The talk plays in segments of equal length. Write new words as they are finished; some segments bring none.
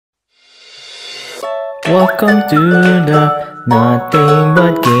Welcome to the Nothing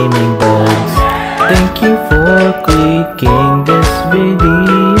But Gaming Buds. Thank you for clicking this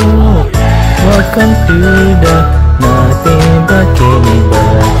video. Welcome to the Nothing But Gaming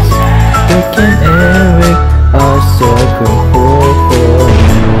Buds. Rick and Eric are circling for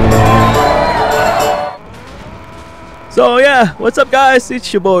So yeah, what's up guys?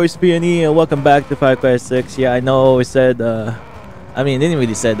 It's your boy SPNE and welcome back to Far Cry 6. Yeah, I know we said I mean, didn't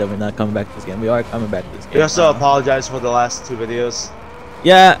really say that we're not coming back to this game. We are coming back to this game. We also apologize for the last two videos.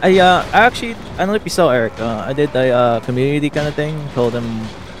 Yeah, I actually, I don't know if you saw Eric. I did a community kind of thing. Told him,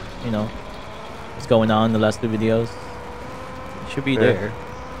 you know, what's going on in the last two videos. It should be there.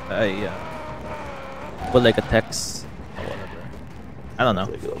 I put like a text or whatever. I don't know,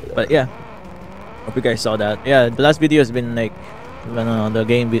 but yeah. Hope you guys saw that. Yeah, the last video has been like, the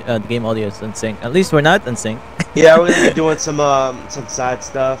game audio is in sync. At least we're not in sync. Yeah, we're gonna be doing some side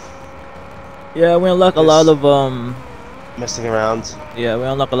stuff. Yeah, we unlock a lot of messing around. Yeah, we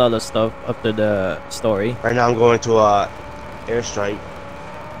unlock a lot of stuff after the story. Right now I'm going to airstrike.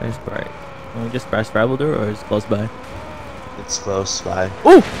 Airstrike. Can we just press travel there or is it close by? It's close by.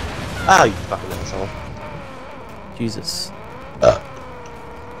 Ooh! Ah, you fucking asshole. Jesus.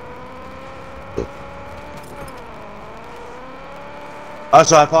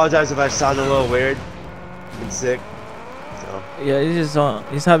 Also, I apologize if I sound a little weird and sick. So. Yeah, he's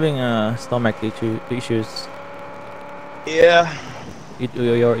having stomach issues. Yeah. He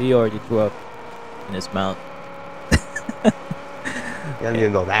already threw up in his mouth. You don't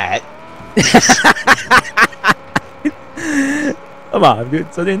even know that. Come on,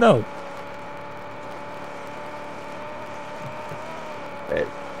 dude. So they know. Right.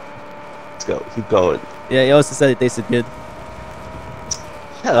 Let's go. Keep going. Yeah, he also said it tasted good.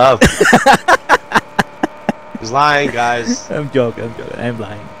 Shut up. He's lying, guys. I'm joking. I'm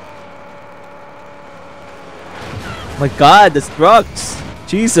lying. My God, the trucks!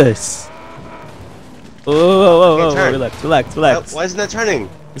 Jesus! Whoa, relax. Why isn't that turning?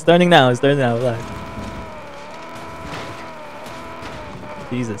 It's turning now. Relax.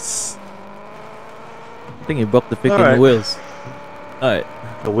 Jesus. I think he broke the freaking wheels. Alright.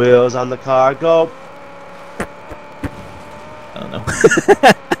 The wheels on the car go. I don't know.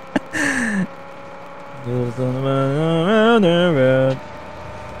 Wheels on the road.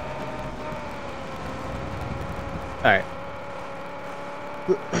 Alright.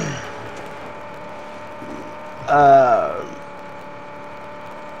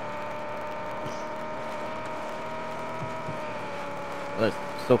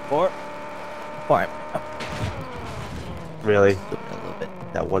 So far. Really? A little bit.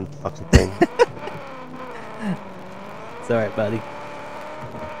 That one fucking thing. It's alright, buddy.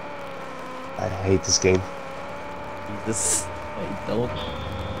 I hate this game. Jesus. I don't.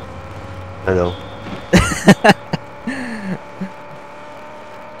 I know.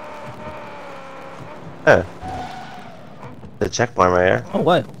 The checkpoint right here. Oh,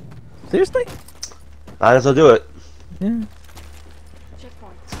 what? Seriously? Might as well do it. Yeah.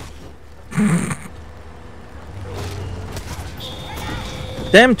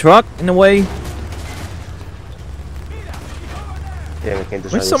 Damn truck in the way. Yeah, we can't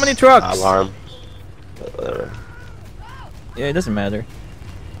destroy There's so many trucks. Alarm. Whatever. Yeah, it doesn't matter.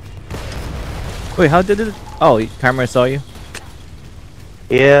 Wait, how did it? Oh, camera saw you.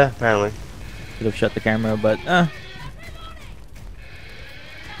 Yeah, apparently. Could have shut the camera, but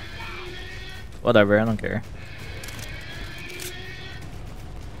whatever. I don't care.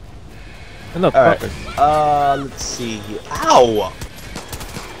 And look, right. fuckers. Let's see here. Ow!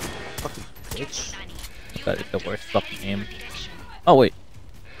 Fucking bitch. That is the worst fucking aim. Oh wait,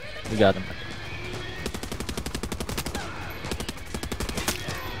 we got him.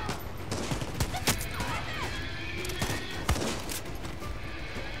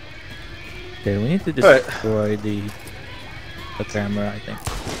 Okay, we need to destroy the camera, I think.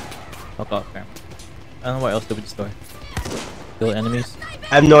 Fuck off, camera. I don't know what else do we destroy. Kill enemies.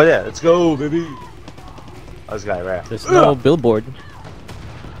 I have no idea. Let's go, baby. Oh, this guy, right? There's no billboard. What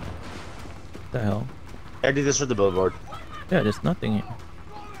the hell? I already destroyed the billboard. Yeah, there's nothing here.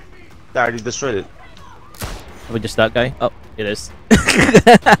 I already destroyed it. Are we just that guy? Oh, it is.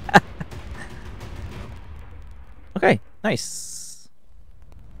 Okay, nice.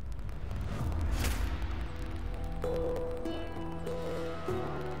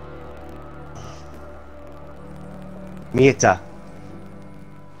 Mieta.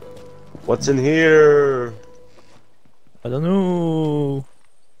 What's in here? I don't know.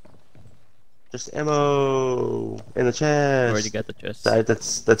 Just ammo in the chest. Already got the chest.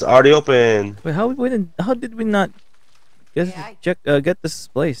 That's already open. Wait, how did we not get this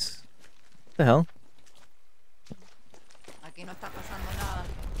place? What the hell?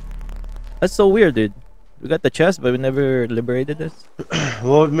 That's so weird, dude. We got the chest, but we never liberated this.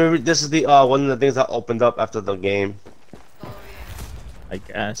 Well, maybe this is the one of the things that opened up after the game. I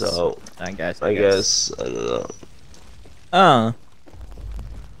guess. So I guess. I guess I don't know.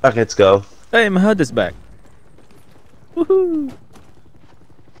 Okay, let's go. Hey, my HUD is back. Woohoo!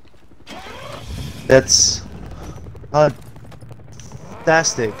 That's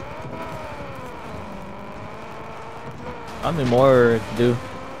fantastic. How many more to do?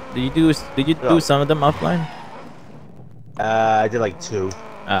 Did you do some of them offline? I did like 2.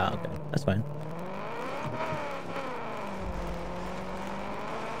 Ah, okay, that's fine.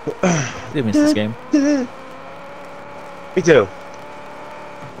 I did miss this game. Me too.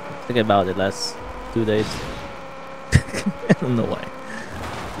 Think about it last 2 days. I don't know why.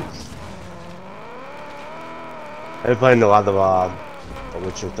 I've been playing a lot of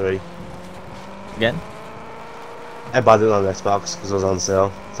Witcher 3. Again? I bought it on Xbox because it was on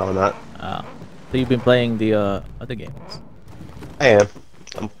sale. So on that. So you've been playing the other games? I am.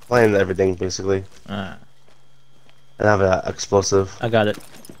 I'm playing everything basically. Ah. And I have an explosive. I got it.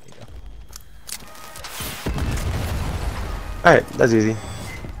 Alright, that's easy.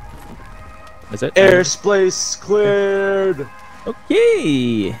 Is it? Airspace cleared!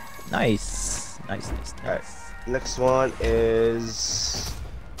 Okay! Nice. Nice. Alright, next one is...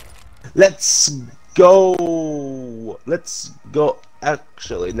 Let's go!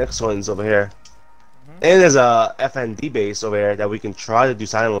 Actually, next one's over here. And there's a FND base over here that we can try to do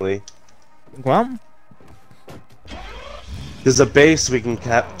silently. Well? There's a base we can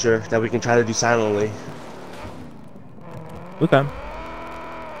capture that we can try to do silently. Okay.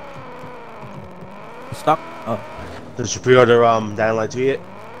 Stuck? Oh. Did you pre-order Dying Light 2 yet?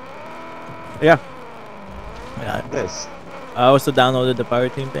 Yeah. Yeah. Nice. I also downloaded the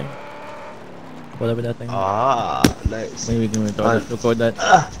Pirate Team thing. Whatever that thing is. Ah, nice. Maybe we can record that.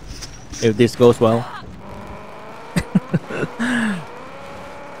 If this goes well.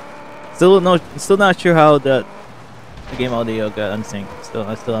 Still not sure how the game audio got unsynced.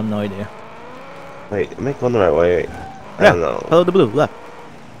 I still have no idea. Wait, am I going the right way? I don't know. Follow the blue, left.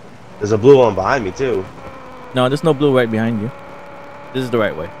 There's a blue one behind me too. No, there's no blue right behind you. This is the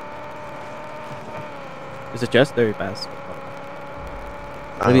right way. There's a chest there, you pass.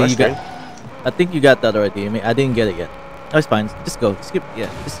 Maybe you got. I think you got that already. I mean, I didn't get it yet. No, it's fine. Just go. Skip. Yeah,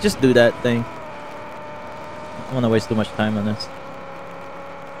 just do that thing. I don't want to waste too much time on this.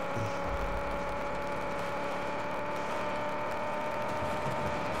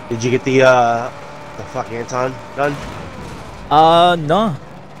 Did you get the fuck Anton done? No.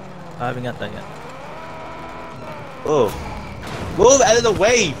 I haven't got that yet. Oh. Move out of the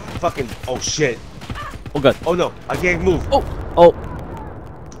way! Fucking. Oh shit. Oh god. Oh no, I can't move. Oh.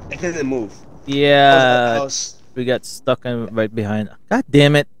 I couldn't move. Yeah. We got stuck right behind. God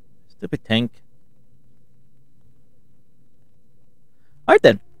damn it. Stupid tank. Alright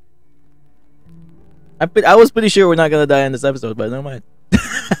then. I was pretty sure we're not gonna die in this episode, but never mind.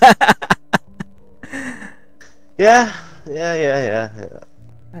 Yeah.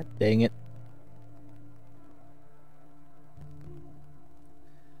 God dang it.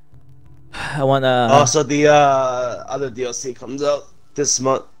 I wanna. Also, the other DLC comes out this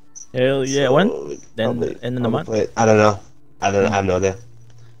month. Hell yeah! So when? Then end of the month. I don't know. I have no idea.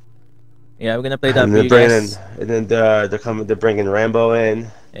 Yeah, we're gonna play that. And for you guys. And then they're bringing Rambo in.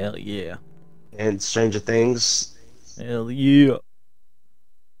 Hell yeah! And Stranger Things. Hell yeah!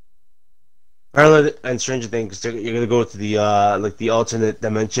 And Stranger Things, you're gonna go to the like the alternate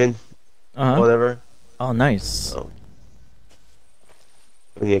dimension, whatever. Oh, nice. So,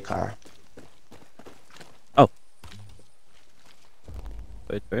 we need a car. Oh.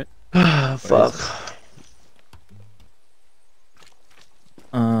 Wait for it. Fuck.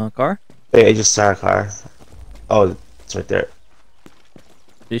 Car? Hey, I just saw a car. Oh, it's right there.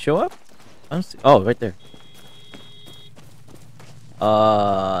 Did it show up? I don't see. Oh, right there.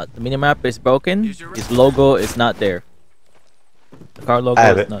 The minimap is broken. His logo is not there. The car logo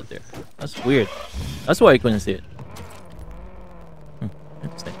is not there. That's weird. That's why I couldn't see it.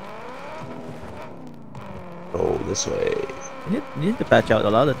 Interesting. Oh, this way. You need to patch out a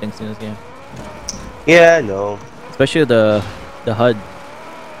lot of things in this game. Yeah, I know. Especially the HUD.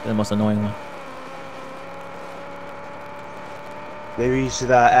 The most annoying one. Maybe you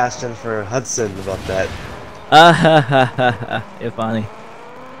should ask Jennifer Hudson about that. You're funny.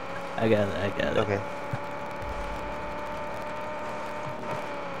 I got it. Okay.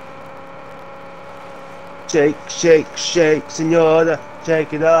 Shake, shake, shake, senora.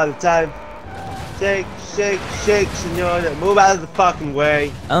 Shake it all the time. Shake, shake, shake, senora. Move out of the fucking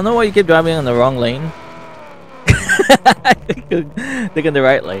way. I don't know why you keep driving in the wrong lane. Take in the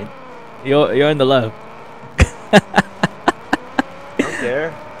right lane. You're in the left. I don't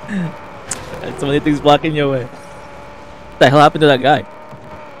care. So many things blocking your way. What the hell happened to that guy?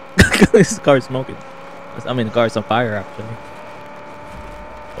 This car is smoking. I mean, the car is on fire actually.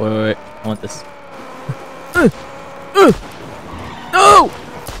 Wait. I want this. No!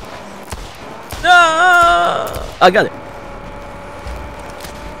 No! I got it.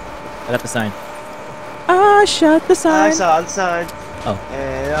 I got the sign. I shot the sign. I saw the sign. Oh.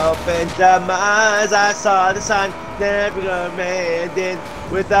 And opened up my eyes. I saw the sign. Never commanded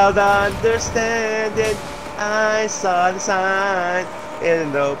without understanding. I saw the sign.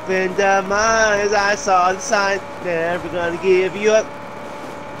 And opened up my eyes. I saw the sign. Never gonna give you up.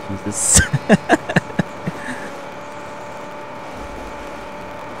 Jesus.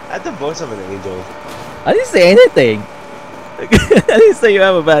 I had the voice of an angel. I didn't say anything. I didn't say you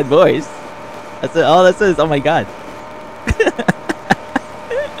have a bad voice. I said all that says, oh my god.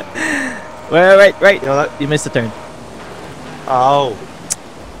 Right. You know what? You missed a turn. Oh.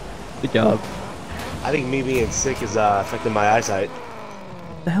 Good job. I think me being sick is affecting my eyesight.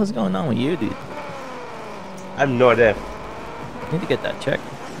 What the hell's going on with you, dude? I have no idea. You need to get that checked.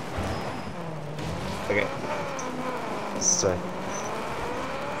 Okay. This way.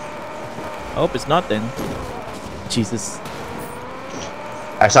 I hope it's not then. Jesus.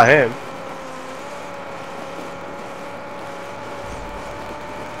 I saw him.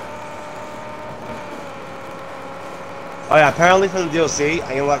 Oh yeah, apparently from the DLC,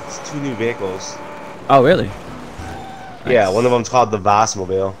 I unlocked 2 new vehicles. Oh, really? Yeah, Nice. one of them's called the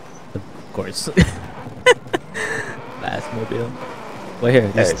Vosmobile. Of course. Bassmobile. Wait here.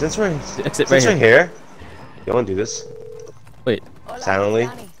 Hey, Just since we're exit since right we're here. here, you wanna do this? Wait. Silently?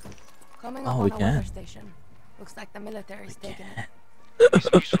 Oh, we can. Looks like the military's taking it.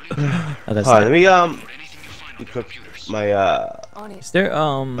 Oh, that's Hold on, it. let me equip my On it. Is there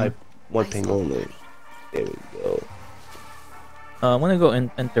my one thing only. There we go. I'm gonna go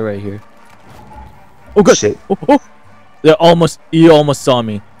and enter right here. Oh good. Shit. Oh. You almost saw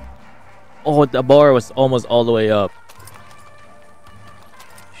me. Oh, the bar was almost all the way up.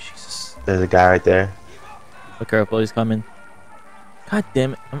 Jesus. There's a guy right there. Be careful, he's coming. God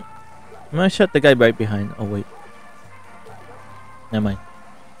damn it. I'm gonna shut the guy right behind. Oh wait. Never mind.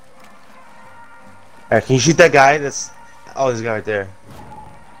 Alright, can you shoot that guy? That's oh, there's a guy right there.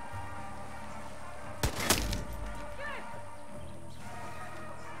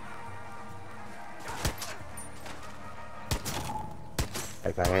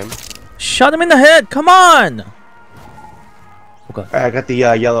 I got him. Shot him in the head. Come on. Okay. Alright, I got the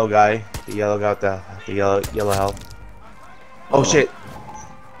yellow guy. The yellow guy with the yellow health. Oh shit.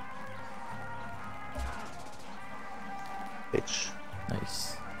 Bitch.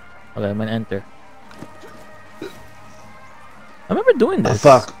 Nice. Okay, I'm gonna enter. I remember doing Oh this.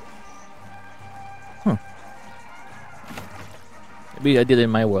 fuck. Maybe I did it in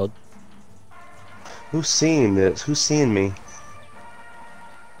my world. Who's seeing this? Who's seeing me?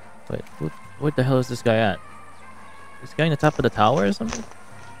 Wait, what the hell is this guy at? This guy on the top of the tower or something?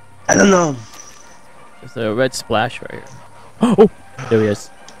 I don't know. There's a red splash right here. Oh, there he is.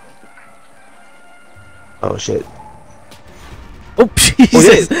 Oh shit. Oh,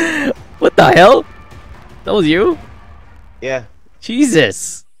 Jesus! What the hell? That was you? Yeah.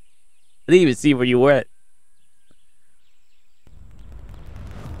 Jesus! I didn't even see where you were at.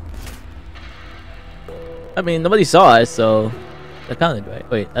 I mean, nobody saw us, so that counted, right?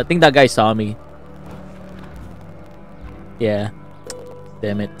 Wait, I think that guy saw me. Yeah.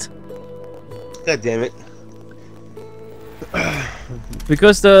 Damn it. God damn it.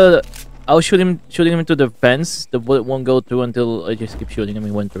 Because I was shooting him into the fence, the bullet won't go through until I just keep shooting him.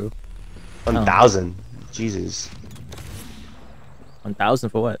 He went through. 1,000. Jesus. 1,000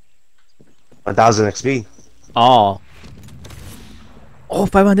 for what? 1,000 XP. Oh. Oh,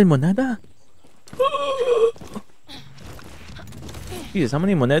 500 moneda. Jesus, how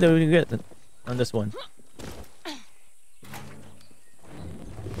many moneda will you get on this one?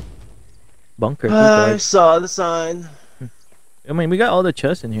 Bunker. I saw the sign. I mean, we got all the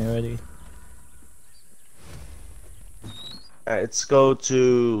chests in here already. Alright, let's go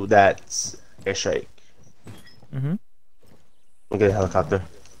to that airstrike. Mm-hmm. We'll get a helicopter.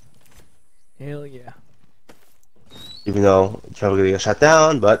 Hell yeah. Even though you're probably gonna get shot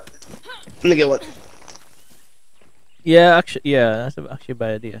down, but I'm gonna get one. Yeah, actually, yeah, that's actually a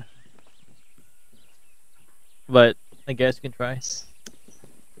bad idea. But I guess you can try.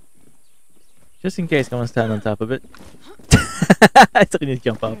 Just in case someone stand on top of it. I still need to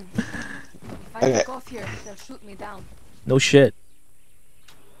jump up. If I Okay. take off here, they'll shoot me down. No shit.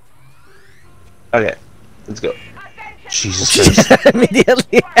 Okay, let's go. Jesus Christ.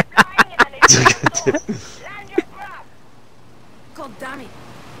 Immediately. God damn it.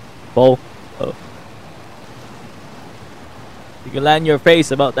 Bo. Oh. You can land your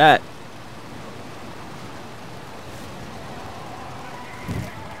face about that.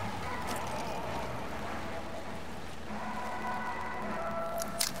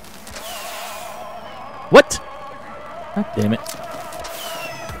 What? God damn it.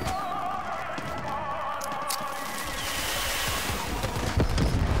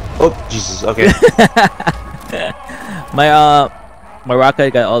 Oh, Jesus. Okay. My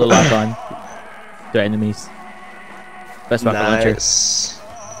rocket got all the lock on to enemies. Best rocket launcher. Nice.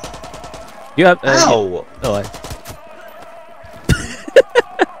 You have Ow! oh, I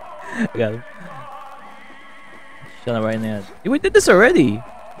got him. Shut up right now. We did this already.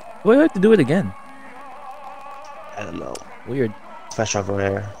 Why do I have to do it again? I don't know. Weird. Flash off over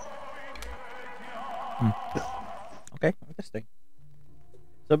here. Okay, interesting.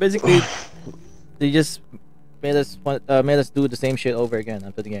 So basically, they just made us do the same shit over again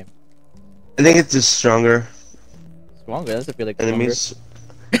after the game. I think it's just stronger Stronger. Doesn't feel like stronger. enemies.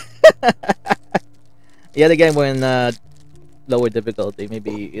 Yet again, we're in lower difficulty.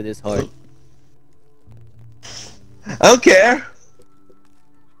 Maybe it is hard. I don't care.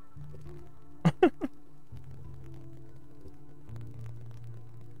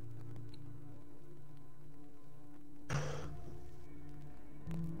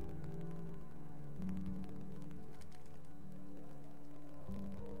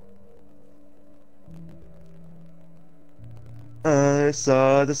 I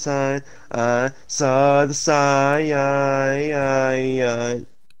saw the sign. I saw the sign. I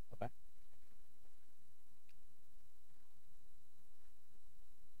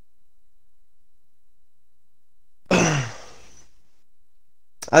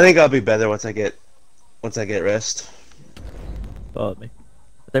think I'll be better once I get rest. Follow me.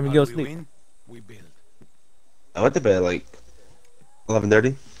 What time you go sleep? We build. I went to bed at like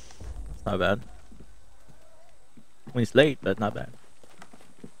 11:30. It's not bad. When it's late, but not bad.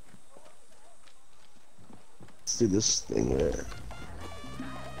 Let's do this thing here.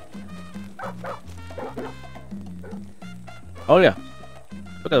 Oh yeah.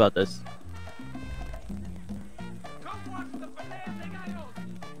 Forgot about this.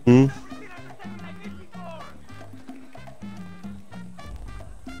 Hmm.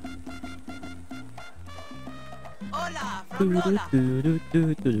 Hola, from Lola.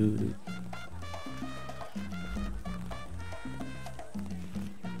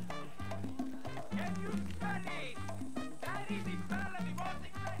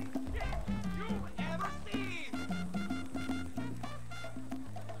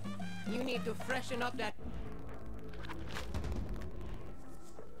 You need to freshen up that.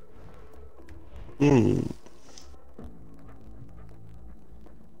 Hmm.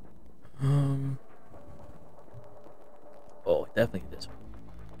 Oh, definitely this one.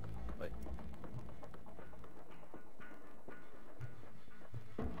 Wait.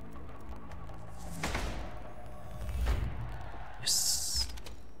 Yes.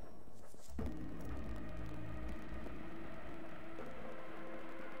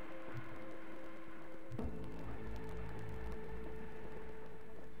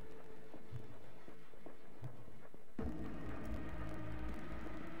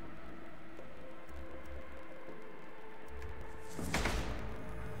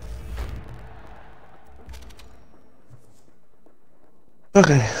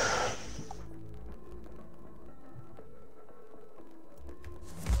 Okay.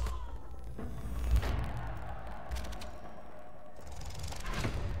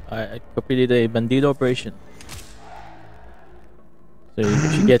 I completed a bandido operation. So you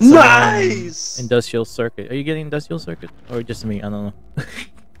should get some Nice! industrial circuit. Are you getting industrial circuit or just me? I don't know.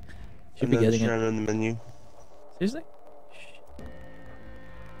 Should be getting it. on the menu. Seriously?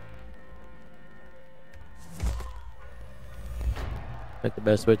 Like the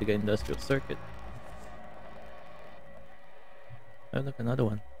best way to get industrial circuit. Oh look, another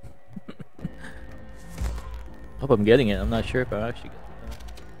one. Hope I'm getting it. I'm not sure if I actually get it.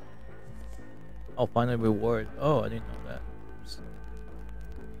 I'll find a reward. Oh, I didn't know that. Oops.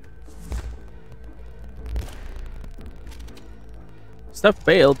 Stuff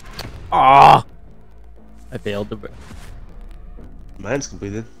failed. Ah, I failed the. Mine's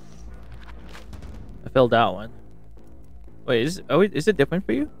completed. I failed that one. Wait, is it different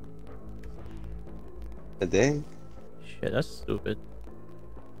for you? I think. Shit, that's stupid.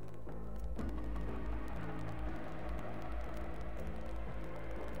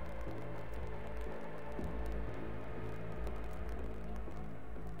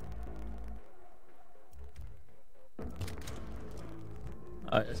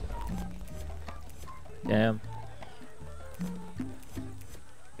 Alright, damn.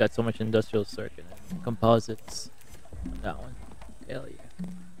 Got so much industrial circuit and composites. That one. Hell yeah.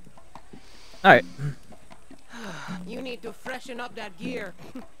 Alright. You need to freshen up that gear.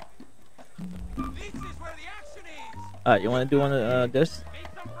 This is where the action is. Alright, you wanna do one of this? Make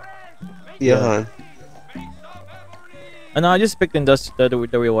some friends. Make Yeah, Yeah. hon. some memories. No, I just picked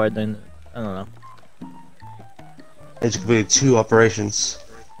the reward and I don't know. I just completed 2 operations.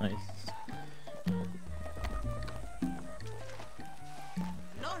 Nice.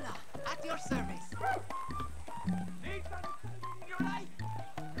 Lola, at your service. Need something in your life?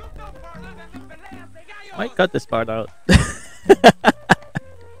 Look no further than the peleas de gallos. Might cut this part out.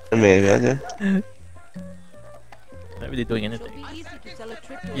 Maybe I did. Not really doing It'll anything. be easy to sell a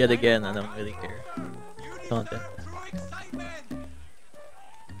trip to Yet a again, I dinosaur. don't really care. You need Content. some true excitement.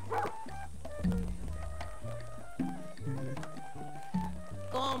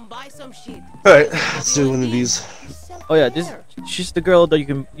 Come buy some shit. Alright, let's do one of these. Oh yeah, she's the girl that you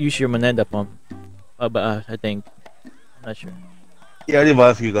can use your moneda pump. But I think. I'm not sure. Yeah, I already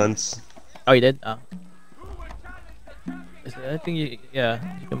bought a few guns. Oh, you did? Oh. I think you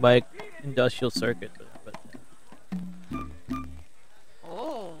can buy industrial circuit, but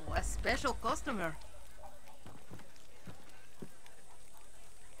Oh, a special customer.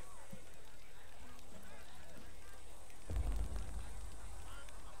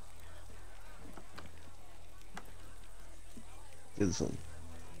 Do this one.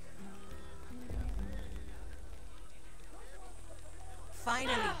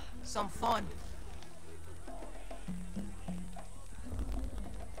 Finally, some fun.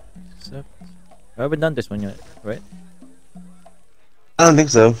 so, I haven't done this one yet, right? I don't think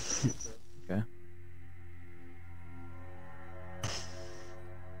so. Okay.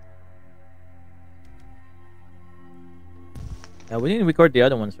 Yeah, we didn't record the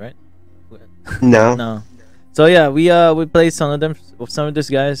other ones, right? No. No. So yeah, we played some of them with some of these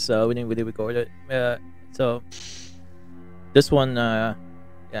guys. We didn't really record it. So this one, yeah,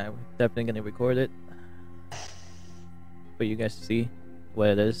 we're definitely gonna record it for you guys to see what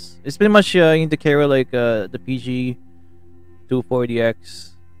it is. It's pretty much you need to carry like the PG 240X.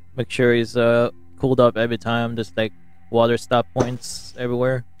 Make sure it's cooled up every time. There's like water stop points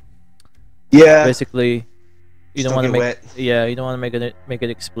everywhere. Yeah. Basically, you don't Just want to get make wet. yeah, you don't want to make it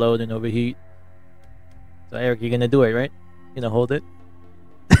explode and overheat. So Eric, you're gonna do it, right? You gonna hold it?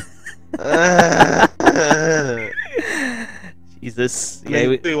 Jesus. I Yeah, mean,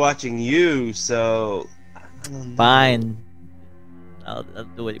 we, be watching you, so. I don't know. fine. I'll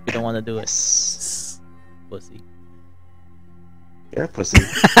do it if you don't want to do it. Yes. Pussy. You're a pussy.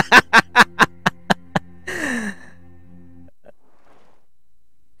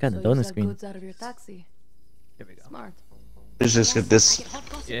 Kind So of you donut sell screen. goods out of your taxi. Here we go. Smart. Let's just get I this. get hot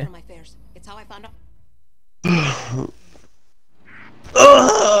gossip Yeah. from my fares. It's how I found out.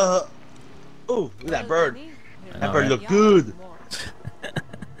 Oh, look at that bird. I That know, bird right? look good.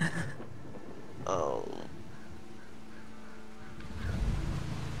 Oh.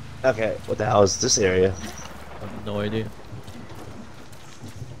 Okay, what the hell is this area? I have no idea.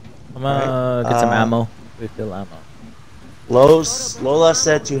 I'm gonna get some ammo. Refill ammo. Lola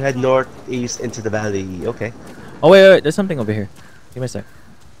said to head northeast into the valley. Okay. Oh wait, there's something over here. Give me a sec.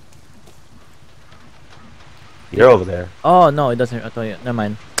 You're over there. Oh no, it doesn't. I thought you. Never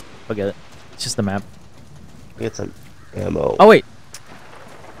mind. Forget it. It's just the map. Get some ammo. Oh wait,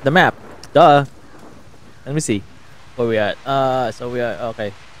 the map. Duh. Let me see. Where we at? So we are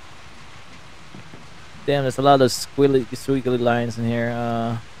okay. Damn, there's a lot of squiggly lines in here.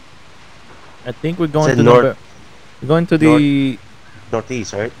 I think we're going Said to north- we're going to the.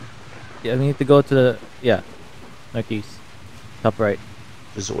 Northeast, right? Yeah, we need to go to the northeast, top right.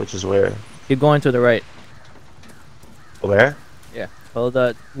 Which is where? Keep going to the right. Where? Yeah, follow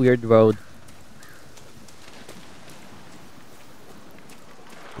that weird road.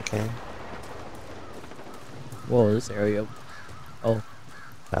 Okay. Whoa, this area. Oh,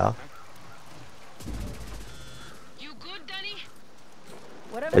 Well, You good, Danny?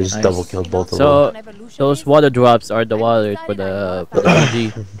 I just Nice. double killed both of So- them. those water drops are the water for the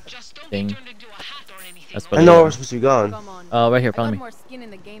PG Just don't thing. get turned into a hat or anything. That's what. I it know is. we're supposed to be gone. Come on. Right here, I follow got me. more skin in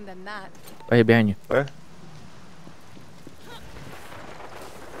the game than that. Right here behind you. Where?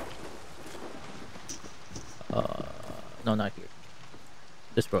 No, not here.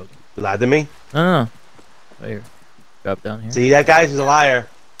 This road. You lied to me? No. Right here. Drop down here. See, that guy's a liar.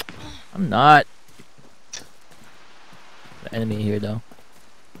 I'm not. The enemy here though.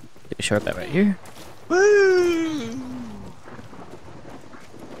 Take a shortcut right here. Woo!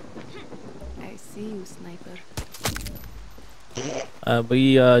 I see you, sniper.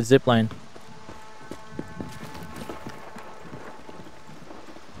 We zip line.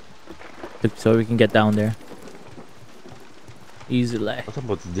 So we can get down there. Easily. What's I'm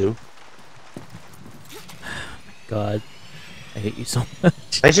about to do? God, I hate you so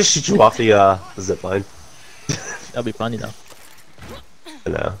much. I just shoot you off the zip line. That'll be funny though. I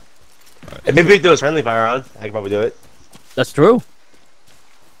know. If maybe we do a friendly fire on, I can probably do it. That's true.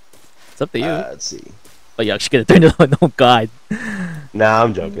 It's up to you. Let's see. Oh, you actually gonna turn it on? Oh God. Nah,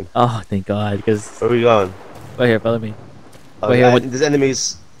 I'm joking. Oh, thank God. Because Where are we going? right here, follow me. Oh, Right here. there's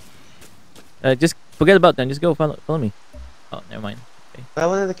enemies. Just forget about them. Just go follow me. Oh, never mind. I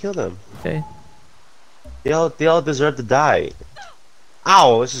wanted to kill them. Okay. They all deserve to die.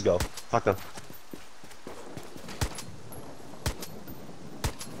 Ow! Let's just go. Fuck them.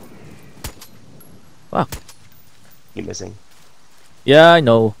 Wow. Keep missing. Yeah, I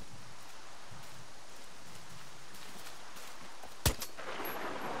know.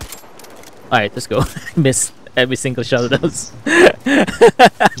 Alright, let's go. Missed every single shot of those.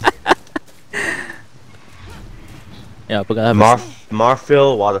 Yeah, but I have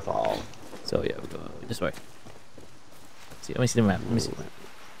Marfil Waterfall. So yeah, we go this way. See, let me see the map. Let me see the map.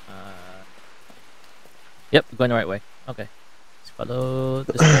 Yep, we're going the right way. Okay. Let's follow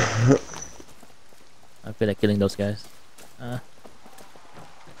this way. I feel like killing those guys.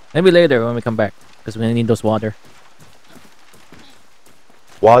 Maybe later when we come back, because we need those water.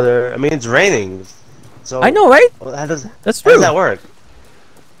 Water. I mean, it's raining. So I know, right? Well, That's how true. does that work?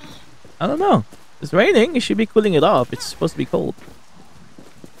 I don't know. It's raining. It should be cooling it off. It's supposed to be cold.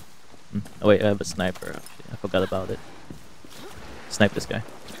 Oh wait, I have a sniper. Actually, I forgot about it. Snipe this guy.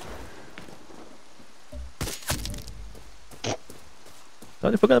 Oh,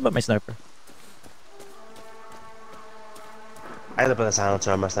 I forgot about my sniper. I had to put a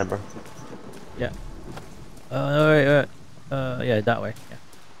silencer on my sniper. Yeah. Alright, yeah, that way. Yeah.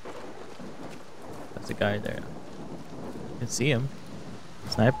 That's the guy there. You can see him.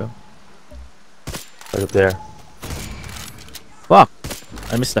 Snipe him. Right up there. Fuck!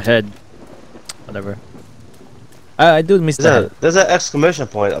 I missed the head. Whatever. I do miss the head. There's an exclamation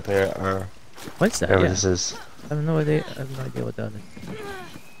point up here, or What's that? whatever Yeah. this is. I have no idea. I have no idea what that is.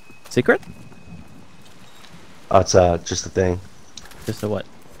 Secret? Oh, it's just a thing. Just a what?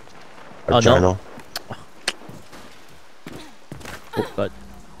 A Oh, no. journal. Oh god.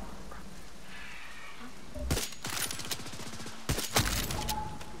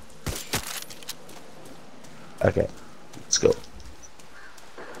 Okay, let's go.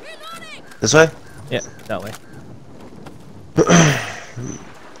 This way? Yeah, that way.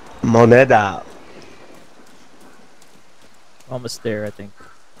 Moneda. Almost there, I think.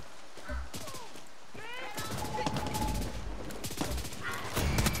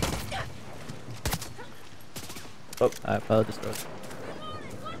 Oh. Alright, follow this road.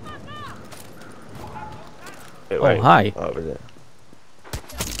 Wait, Oh, wait. hi. Oh, over there.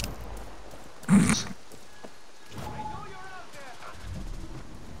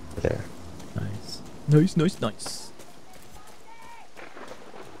 There. Nice. Nice, nice, nice.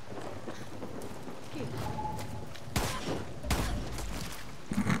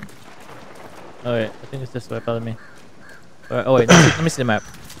 Alright, I think it's this way, follow me. Oh wait, let me see the map.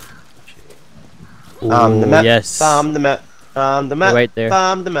 The Ooh, map. yes. The map. The map. Right there.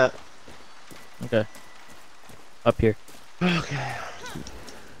 The map. Okay. Up here. Okay.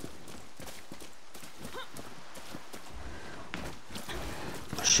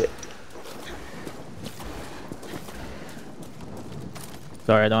 Shit.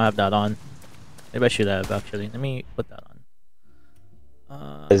 Sorry, I don't have that on. Maybe I should have actually. Let me put that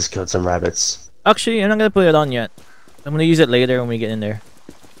on. I just killed some rabbits. Actually, I'm not gonna put it on yet. I'm gonna use it later when we get in there.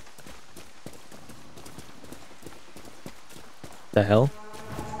 The hell?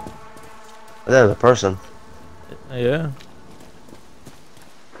 There's a person. Yeah.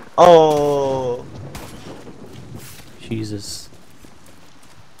 Oh. Jesus.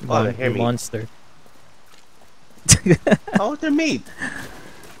 Oh, they hear You me. monster. Oh, they're meat.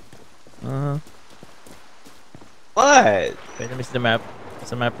 Uh-huh. What? Wait, let me see the map.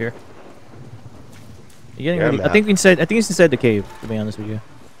 There's a map here. You're getting Your really, I map. think inside. I think it's inside the cave. To be honest with you.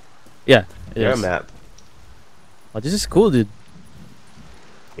 Yeah, it Your is. map. Oh, this is cool, dude.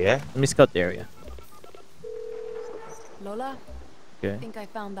 Yeah. Let me scout the area. Lola, I Okay. think I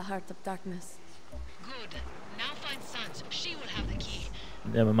found the heart of darkness. Good. Now find Sans. She will have the key.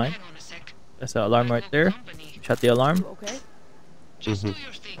 Never mind. Hang on a sec. That's the alarm I right got there. company. Shut the alarm. You okay? Just Mhm. do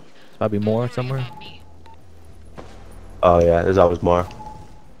your thing. There's probably more Don't worry somewhere. about me. Oh yeah. There's always more.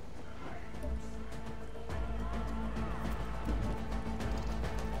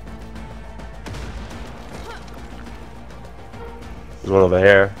 There's one over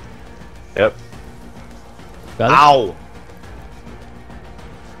here. Yep. Got it? Ow!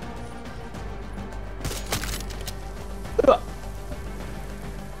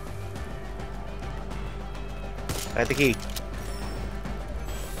 I had the key.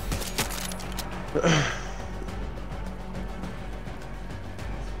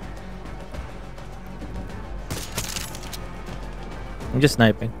 I'm just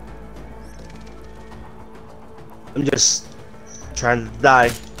sniping. I'm just trying to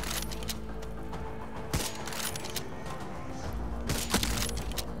die.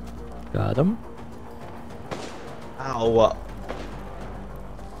 Got him. Ow.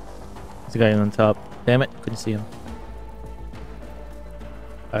 There's a guy on top. Damn it, couldn't see him.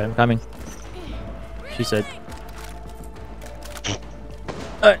 Alright, I'm coming. She said.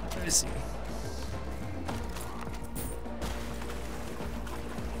 Alright, let me see.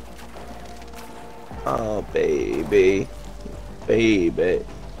 Oh, baby. Baby.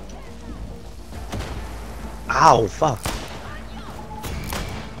 Ow, fuck.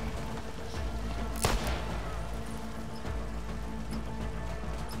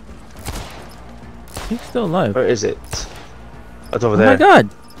 He's still alive. Where is it? Oh, it's over Oh there. my god!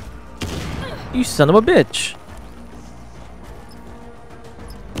 You son of a bitch!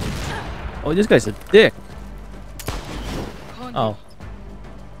 Oh, this guy's a dick. Oh.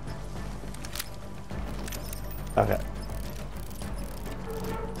 Okay.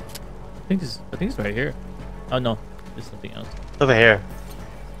 I think it's right here. Oh no, there's something else. It's over here.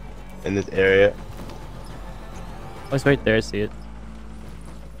 In this area. Oh, it's right there, I see it.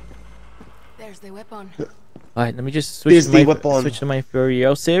 There's the weapon. Alright, let me just There's switch the weapon. to my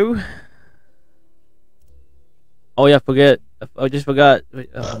Furioso. Oh yeah, I just forgot. Wait,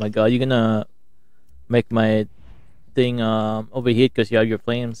 oh my god, you're gonna make my thing overheat because you have your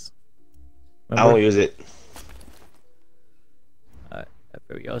flames. I won't use it. Alright,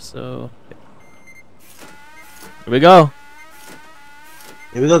 Furioso. Okay. Here we go.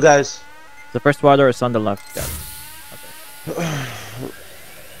 Here we go, guys. The first water is on the left. Got it. Okay.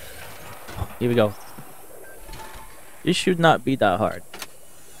 Here we go. This should not be that hard,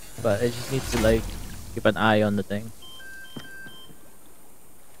 but I just need to like keep an eye on the thing.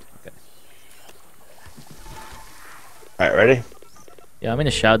 Okay. Alright, ready? Yeah, I'm in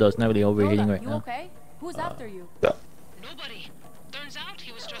the shadows, not really overheating Lola, right you now. okay? Who's after you? Yeah. Nobody. Turns out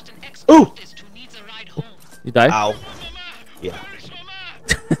he was just an Ooh! ex-cultist who needs a ride home. You died? Ow. Yeah.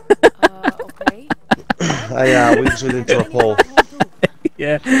 Okay. We just went into a pole.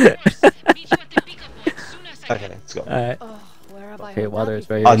 Yeah. Meet you at the pickup point soon as I Okay, let's go. Alright. Oh, where have I Okay, heard water that is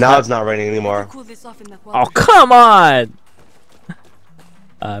right Oh, here. now it's not raining anymore. Cool this off in the Oh, water. come on!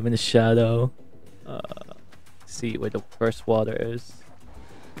 I'm in the shadow. See where the first water is.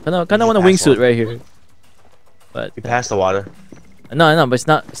 Kinda want a Pass wingsuit one. right here. But We passed the water. no, but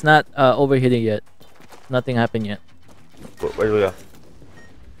it's not overheating yet. Nothing happened yet. Where do we go?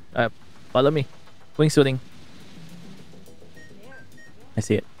 Alright, follow me. Wingsuiting. I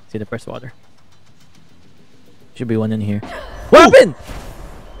see it. See the first water. Should be one in here. What happened?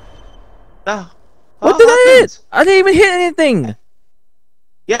 Ah. What did I hit? I didn't even hit anything.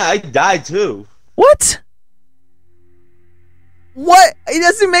 Yeah, I died too. What? What? It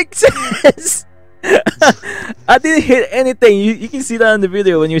doesn't make sense. I didn't hit anything. You can see that on the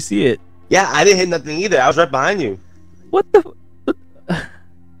video when you see it. Yeah, I didn't hit nothing either. I was right behind you. What the?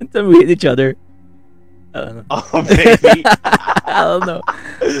 Until we hit each other. I don't know. Oh, baby. I don't know.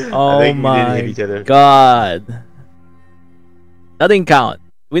 I Oh think we did my hit each other. god. That didn't count.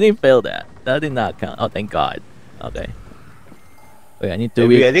 We didn't fail that. That did not count. Oh, thank god. Okay. Wait, I need to.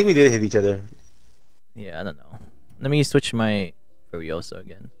 I think we did hit each other. Yeah, I don't know. Let me switch my Furioso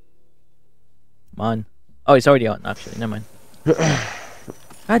again. Come on. Oh, it's already out, actually. Never mind.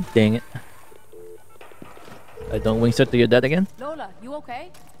 God dang it. I don't wingsuit to your death again? Lola, you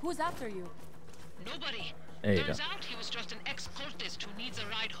okay? Who's after you? Nobody. There you go. Turns out he was just an ex-cultist who needs a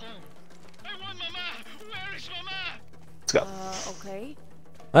ride home. I want Mama! Where is Mama? Let's go. Okay.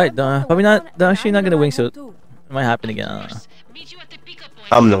 Alright, probably not. Actually, not gonna wingsuit. Too. It might happen again. I don't know. Meet you at the pickup point.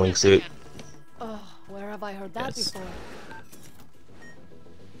 I'm the soon as I wingsuit. can. Where have I heard that Yes. before?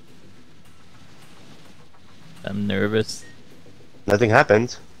 I'm nervous. Nothing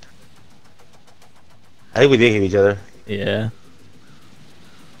happened. I think we did hit each other. Yeah.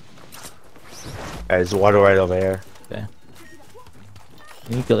 Alright, there's water right over here. Okay.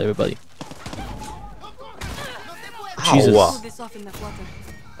 You can kill everybody. Jesus. Ow. Cool this off in the water.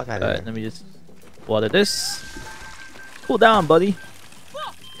 Fuck outta Alright, here. let me just water this. Cool down, buddy.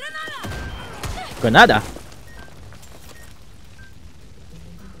 Granada.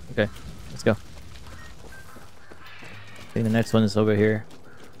 Okay, let's go. I think the next one is over here.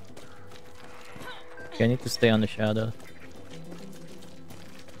 Okay, I need to stay on the shadow.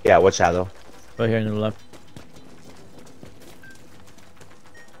 Yeah, what shadow? Right here on the left.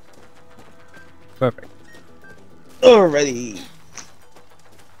 Perfect. Already.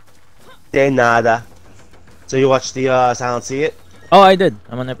 De nada. So you watched the Silent See It? Oh, I did.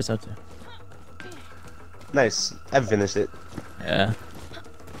 I'm on episode 2. Nice. I haven't finished it. Yeah.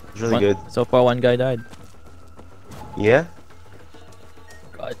 It's really good. So far, one guy died. Yeah?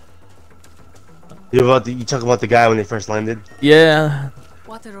 God. You talk about the guy when they first landed? Yeah.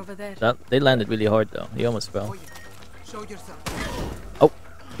 Water over there. They landed really hard though. He almost fell. Show yourself. Oh,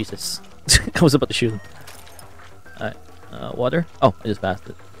 Jesus. I was about to shoot him. Alright. Water? Oh, I just passed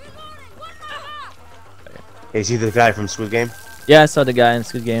it. Hey, you see the guy from Squid Game? Yeah, I saw the guy in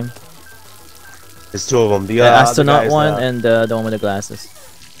Squid Game. There's two of them. The The astronaut guy's, one and the one with the glasses.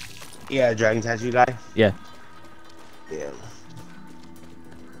 Yeah, dragon tattoo guy. Yeah. Yeah.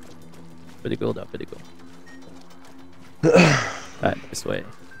 Pretty cool though, pretty cool. Alright, this way.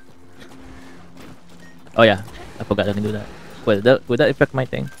 Oh yeah, I forgot I can do that. Wait, would that affect my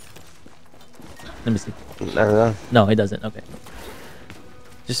thing? Let me see. I don't know. No, it doesn't. Okay.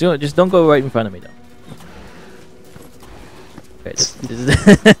 Just don't go right in front of me though. Okay, this is this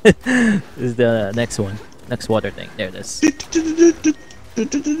is the next one. Next water thing. There it is.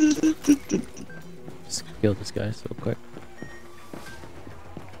 Just kill this guy so quick.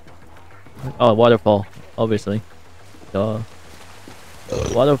 Oh, waterfall, obviously. Duh.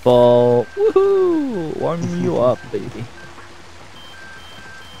 Waterfall. Woohoo! Warm you up, baby.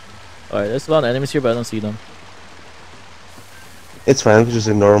 Alright, there's a lot of enemies here, but I don't see them. It's fine. Just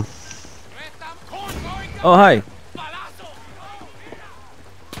ignore him. Oh, hi.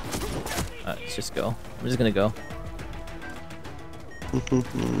 Let's just go. I'm just gonna go.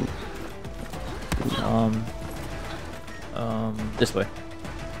 This way.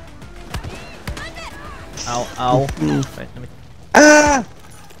 Ow, ow. Right, let me. Ah!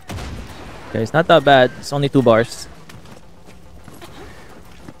 Okay, it's not that bad. It's only 2 bars.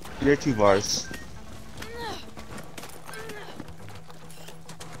 You're 2 bars.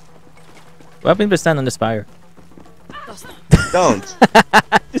 What happened if I stand on this fire? Don't.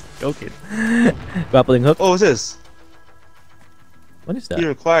 Just joking. Grappling hook. Oh, what's this? What is Key that?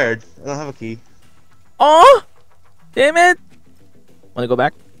 required. I don't have a key. Oh! Damn it! Wanna go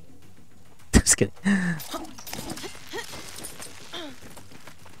back? Just kidding. Is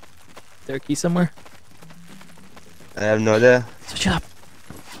there a key somewhere? I have no idea. Switch it up.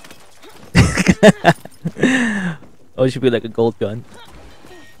 Oh, it should be like a gold gun.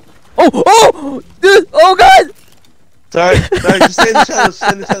 Oh! Oh! Dude! Oh god! Sorry, just stay in the shadows,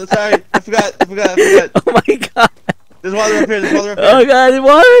 sorry. I forgot. Oh my god! There's water up here, Oh god, the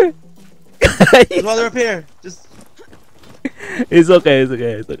water! There's water up here. Just... It's okay, it's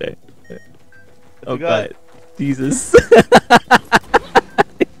okay, it's okay. Oh forgot. god. Jesus.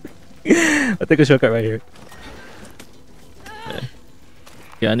 I'll take a shortcut right here.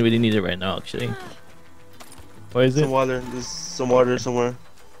 Yeah, I really need it right now, actually. Where is it? Some water. There's some water somewhere.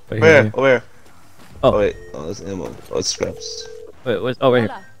 Right Where? here. Oh, where? Oh. Oh, wait. Oh, that's ammo. Oh, it's scraps. Wait, where's... Oh, right here.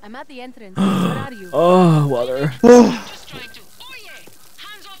 Lola, I'm at the entrance. Where are you? Oh, water. Just trying to. Oh yeah!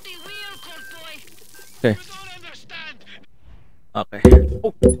 Hands off the wheel, cold boy! Okay. You don't understand! Okay.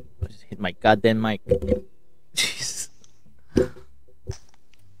 Oh! I just hit my goddamn mic. Jeez. Sorry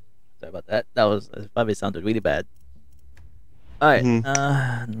about that. That probably sounded really bad. Alright,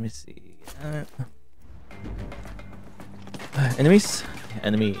 let me see. Enemies?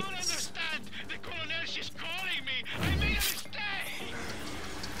 Enemies. Understand! The colonel, she's calling me! I made a mistake!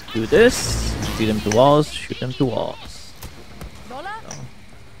 Do this. Shoot them to walls. Shoot them to walls. Lola?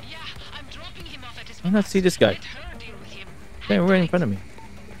 Yeah, I'm dropping him off at his Why not see this guy? Let her deal with him. Okay, right in front of me.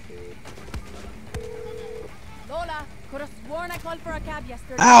 Lola, could have sworn I called for a cab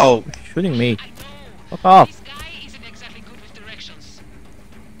yesterday. Ow! Shooting me. I know. Fuck off. This guy isn't exactly good with directions.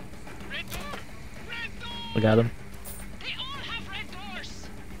 Red door! Red door! Look at him. They all have red doors!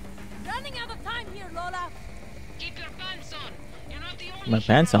 Running out of time here, Lola. Keep your pants on. You're not the only My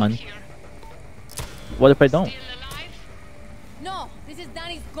pants hero on? here. What if I don't? Still alive? No, this is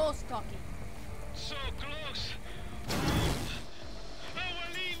Danny's ghost talking. So close.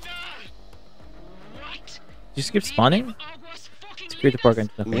 Abuelita! What? Just keep spawning? Security park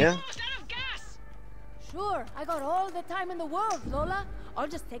into the Yeah? Out of gas! Sure, I got all the time in the world, Lola. I'll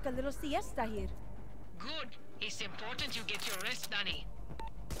just take a little siesta here. Good. It's important you get your rest, Danny.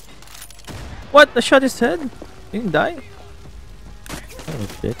 What? I shot his head? He didn't die? Oh,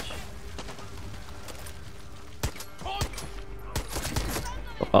 bitch.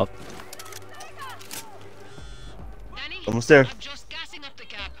 Fuck off. Danny, Almost there. I'm just gassing up the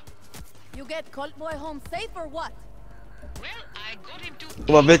cab. You get Colt Boy home safe or what? Well, I got him to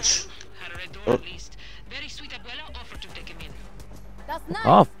Come on, bitch. had a red door Oh. at least. Very sweet abuela offered to take him in. That's nice.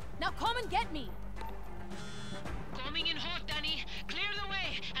 Off. Now come and get me. Coming in hot, Danny. Clear the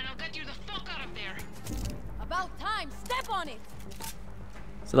way, and I'll get you the fuck out of there. About time. Step on it.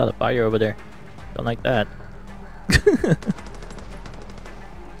 There's a lot of fire over there. Don't like that.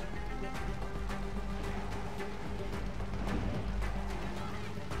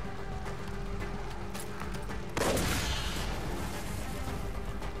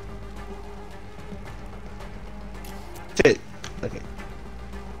 Shit. Okay.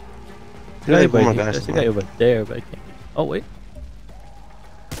 There's a guy Oh my over- gosh. there's a guy over there, but I can't. Oh wait.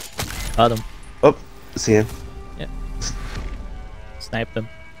 Got him. Oh, see him. Yeah. Sniped him.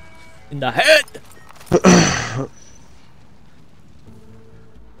 In the head!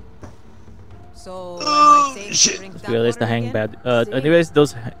 So, am I safe to shit. drink Just that realized the water hang again? bad. Safe. Anyways,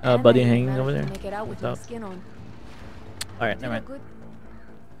 those And buddy I even hanging managed over to there. Make it out with What's my up? skin on. Alright, You never look mind. good.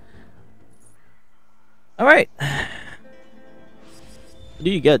 Alright. What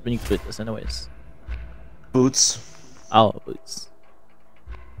do you get when you quit this, anyways? Boots. Oh, boots.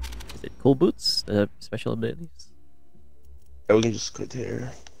 Is it cool boots that have special abilities? Yeah, we can just quit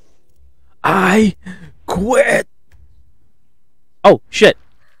here. I quit! Oh, shit!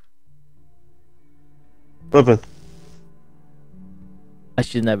 Open. I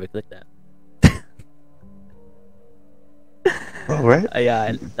should never click that. Oh, right? Yeah,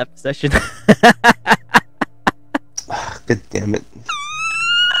 I left the session. God damn it.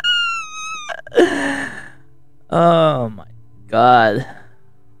 Oh my god.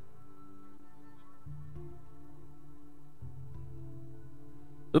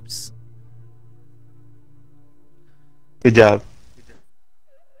 Oops. Good job.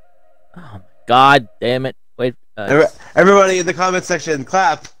 Oh my god damn it. Wait, Everybody in the comment section,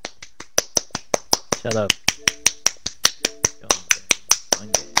 clap. shut up.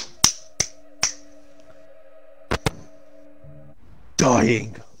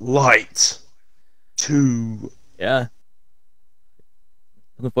 Dying Light 2. Yeah.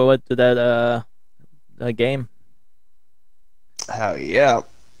 Looking forward to that game. Hell yeah.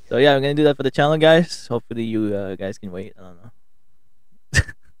 So yeah, I'm gonna do that for the channel, guys. Hopefully you guys can wait. I don't know.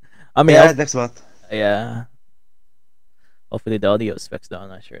 I mean, Yeah, next month. yeah. Hopefully the audio specs down. I'm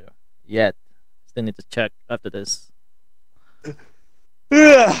not sure though. Yet. Still need to check after this.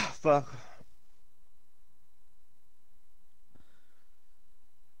 Ugh, fuck.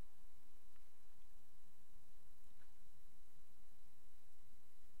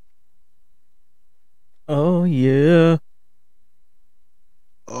 Oh yeah.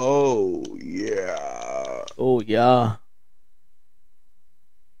 Oh yeah. Oh yeah.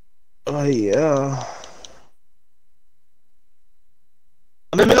 Oh yeah.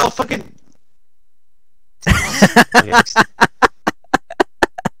 I'm in the middle of fucking. Okay.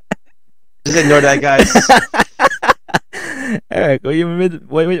 Just ignore that, guys. Eric, what are you in the middle?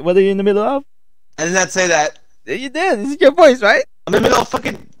 Wait, what are you in the middle of? I did not say that. You did. This is your voice, right? I'm in the middle of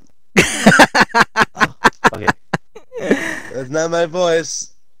fucking. Oh, okay. That's not my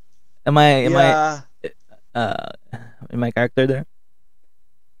voice. Am I Yeah. in my character there?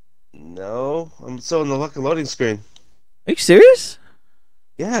 No, I'm still in the fucking loading screen. Are you serious?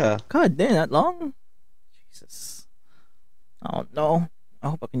 Yeah. God damn, that long? Jesus. I don't know. I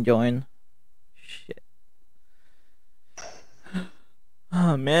hope I can join. Shit.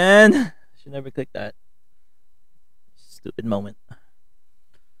 Oh man. Should never click that. Stupid moment.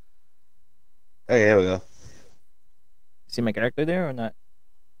 Okay, here we go. See my character there or not?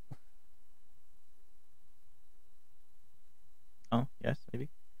 Oh, yes, maybe.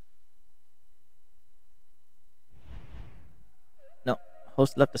 No.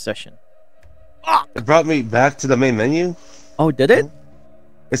 Host left the session. It brought me back to the main menu. Oh, did it?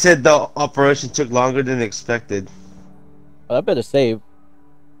 It said the operation took longer than expected. Well, I better save.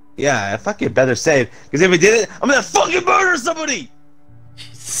 Yeah, I fucking better save. Because if it didn't, I'm gonna fucking murder somebody!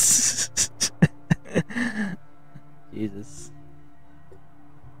 Jesus.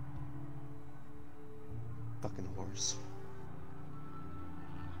 Fucking horse.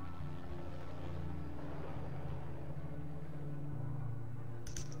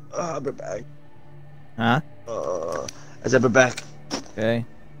 I'll be back. Huh? I said, we're back. Okay.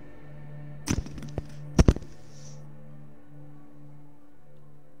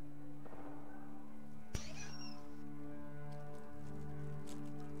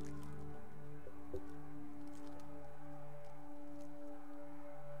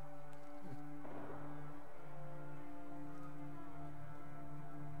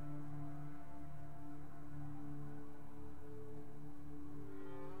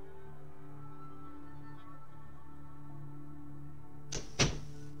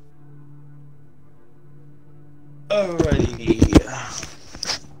 Alrighty.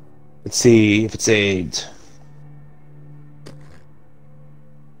 Let's see if it's saved.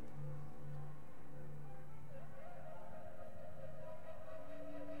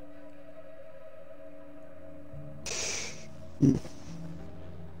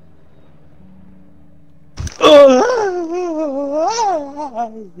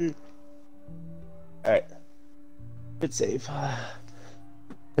 Alright. It's save.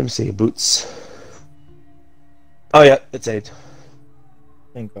 Let me see. Boots. Oh, yeah. It's saved.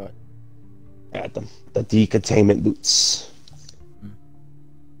 Thank God. I got them. The decontainment boots.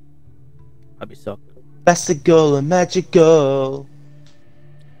 I'd be sucked. Magical and magical.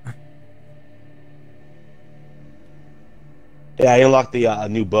 Yeah, I unlocked the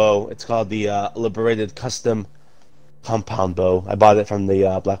new bow. It's called the Liberated Custom Compound Bow. I bought it from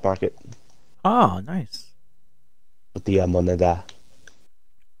the black market Oh, nice. with the moneda.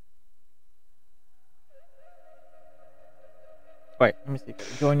 Right, let me see. Can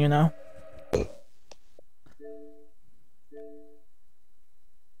I join you now?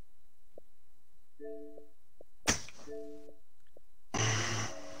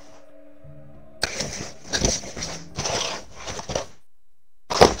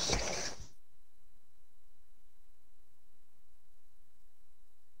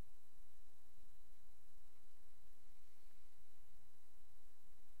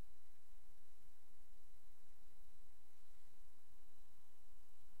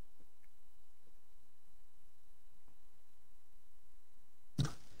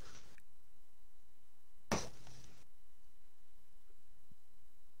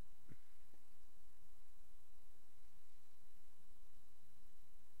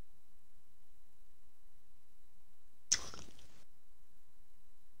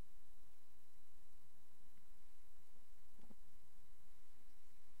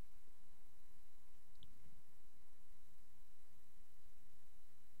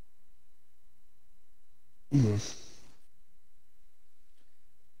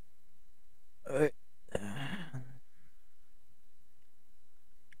 Alright.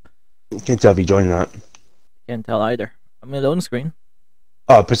 Can't tell if you joined or not. Can't tell either. I'm in the loading screen.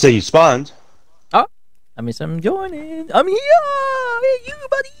 Oh, per se you spawned. Oh, I mean, I'm joining. I'm here. Hey, you,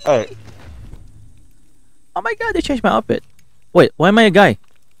 buddy. Alright. Oh my God, they changed my outfit. Wait, why am I a guy?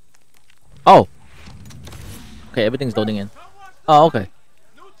 Oh. Okay, everything's loading in. Oh, okay.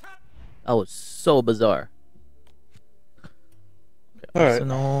 That was so bizarre. Okay, Alright.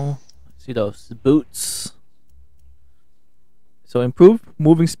 personal. See those boots. So improve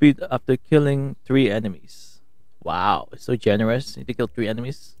moving speed after killing 3 enemies. Wow, it's so generous. You need to kill 3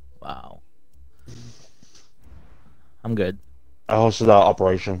 enemies. Wow. I'm good. I hosted the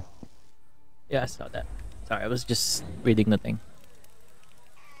operation. Yeah, I saw that. Sorry, I was just reading the thing.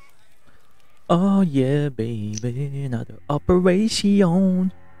 Oh yeah, baby, another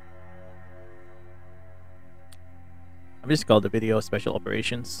operation. I'm just called the video special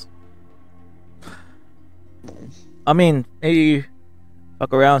operations. I mean, maybe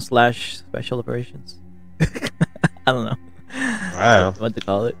fuck around / special operations. I don't know. I don't know. What to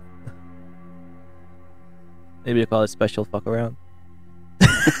call it? Maybe I call it special fuck around.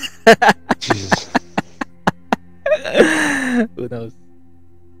 Jesus. Who knows?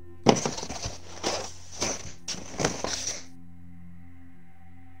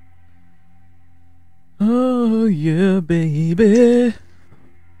 Oh yeah, baby.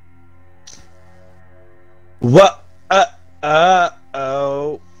 What?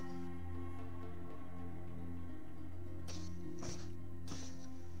 Oh.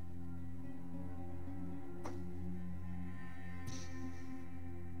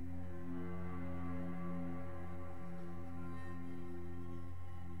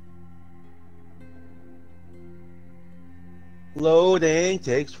 Loading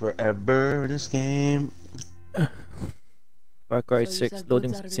takes forever in this game. Far Cry So you 6 sell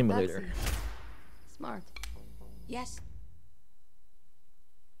loading goods out of your simulator. backseat. Smart. Yes.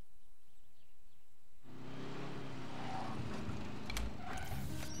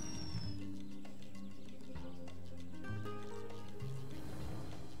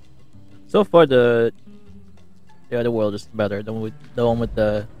 So far, the other world is better. The one with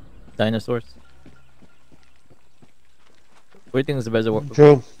the dinosaurs. What do you think is the best world?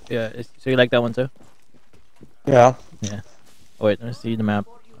 True. Yeah. So you like that one too? Yeah. Yeah. Oh wait, let me see the map.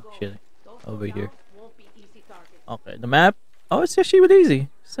 Oh, shit. Over here. Okay, the map. Oh, it's actually really easy.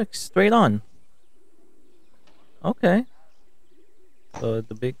 It's like straight on. Okay. So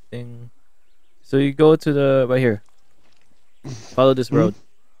the big thing. So you go to the right here. Follow this road.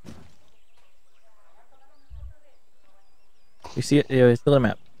 You see it? Yeah, it's still a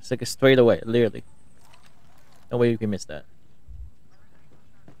map. It's like a straight away, literally. No way you can miss that.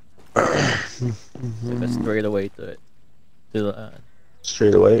 Like a straight away to it. To the,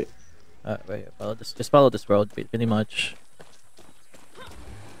 Straight away. right here. Follow this. Just follow this road, pretty much.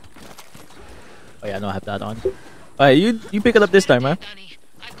 Oh yeah, no, I have that on. Alright, you pick it up this time, man. Danny,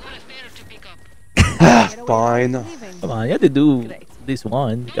 I've got a fare to pick up. Fine. Come on, you have to do Great. this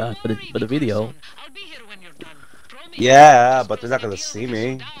one. You got for the video. I'll be here when you're done. Promise. Yeah, but they're not gonna see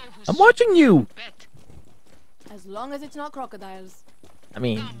me. I'm watching you. Bet. As long as it's not crocodiles. I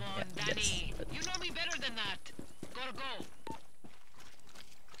mean, Come yeah, on, yes. Danny. But You know me better than that. Gotta go.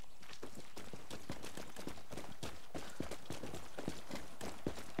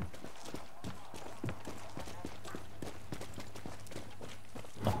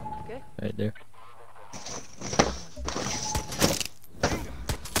 Okay. right there.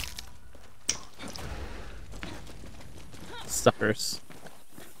 Suckers.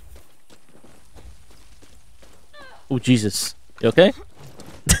 Oh Jesus. You okay?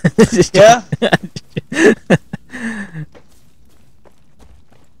 Yeah.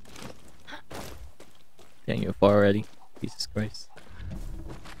 Dang, you're far already. Jesus Christ.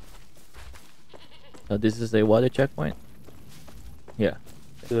 So this is a water checkpoint? Yeah.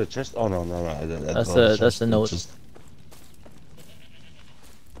 The chest. Oh no. That's the note. Just...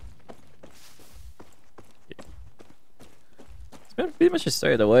 It's pretty much just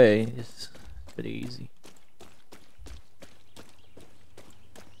straight away. It's pretty easy.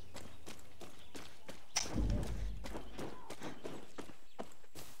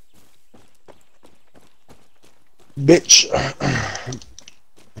 Bitch.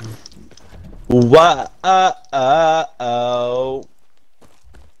 What? Oh.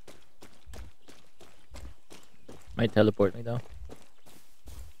 Might teleport me though.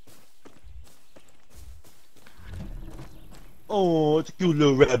 Oh, it's a cute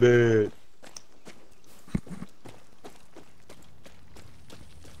little rabbit.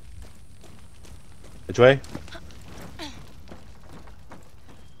 Which way?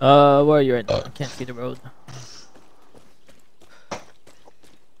 Where are you right now? I can't see the road.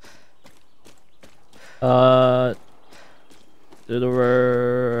 To the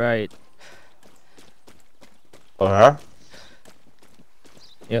right. Uh-huh.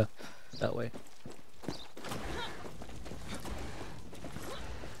 Yeah, that way.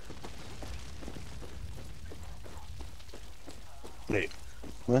 Wait.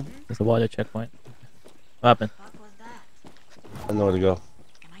 What? There's a water checkpoint. What happened? What was that? I don't know where to go.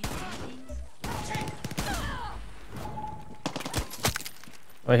 Can I see things?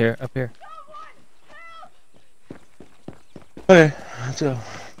 Right here, up here. Okay, let's go.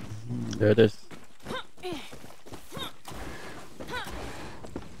 There it is.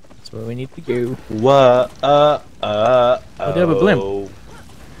 That's where we need to go. What? Oh, they have a blimp.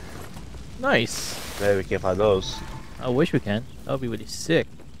 Nice. Maybe we can't find those. I wish we can. That would be really sick.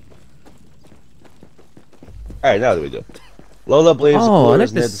 Alright, now what do we do? Lola believes Oh, the I cooler like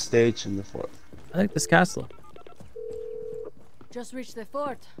is near the this. stage in the fort. I like this castle. Just reached the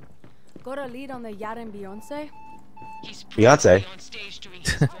fort. Got a lead on the Yaren Beyonce? He's Beyonce. probably on stage doing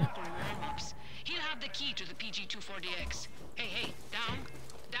his vocal warm-ups. He'll have the key to the PG-240X. Hey, down.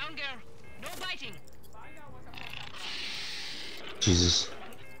 Down, girl. No biting. Jesus.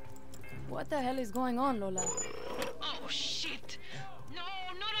 What the hell is going on, Lola? Oh, shit. No,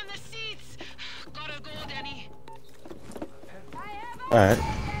 not on the seats. Gotta go, Danny. Alright.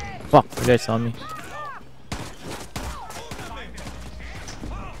 Fuck, you guys saw me.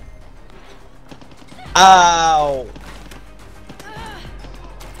 Ow!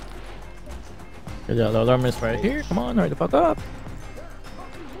 Yeah, the alarm is right here. Come on, hurry the fuck up.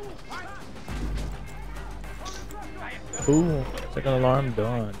 Cool. Second alarm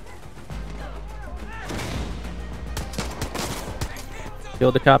done.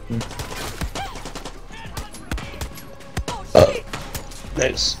 Kill the captain.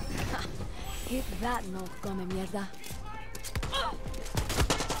 Nice. Hit that no come mierda.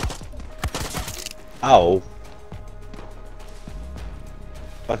 Ow.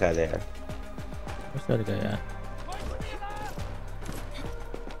 Fuck out of there. Where's the other guy at?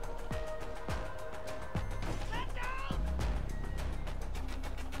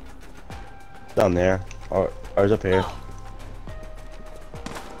 Down there. Ours up here.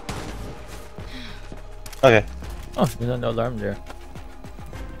 Okay. Oh, there's no alarm there.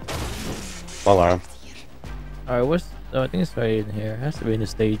 Alarm. Alright, what's... Oh, I think it's right in here. It has to be in the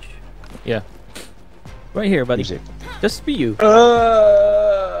stage. Yeah. Right here, buddy. Music. Just be you.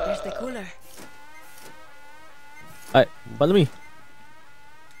 There's the cooler. Alright, follow me.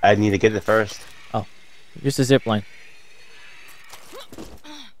 I need to get it first. Just a zip line.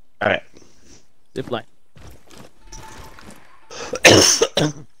 Alright. Zip line.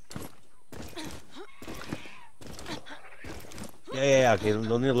 Yeah. Okay,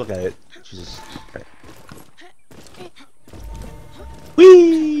 don't need to look at it. Jesus. Right.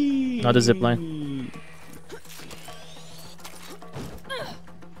 Whee! Not a zip line.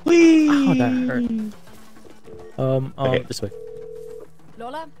 Whee! Oh, that hurt. Okay. This way.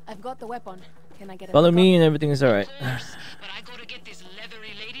 Lola, I've got the weapon. Can I get a Follow pickup? me and everything is alright. Of course, but I gotta get this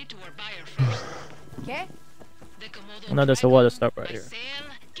leathery lady to her buyer first. Okay? The Komodo Oh, no, there's a dragon, water stop right my here. sail.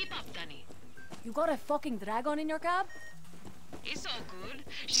 Keep up, Danny. You got a fucking dragon in your cab? It's all good.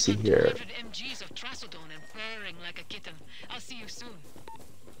 She's See on here. 200 mgs of trazodone and purring like a kitten. I'll see you soon.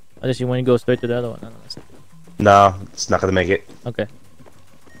 I just you want to go straight to the other one. I don't know. That's it. No, it's not gonna make it. Okay.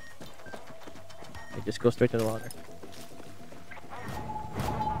 Okay, just go straight to the water.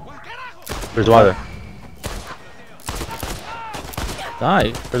 Where's the water?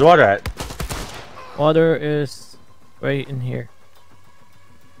 Die. Where's the water at? Water is right in here.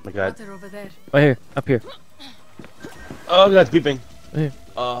 Oh my god. Water over there. Right here. Up here. Oh god, it's beeping. Right here.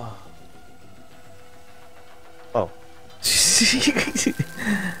 Oh.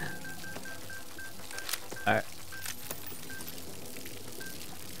 Alright.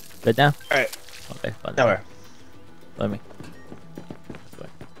 Good now? Alright. Okay, fine. Now where? Let me. This way.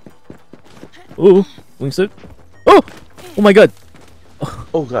 Ooh, wingsuit. Oh! Oh my god!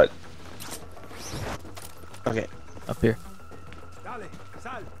 Oh god. Okay. Up here. Dale,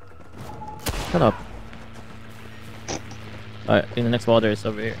 sal. Shut up. Alright, I think the next water is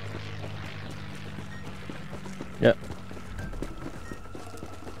over here. Yep.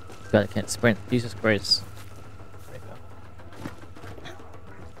 God, I can't sprint. Jesus Christ. There you go.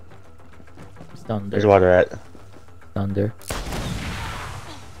 It's down Where's there. the water at? Down there.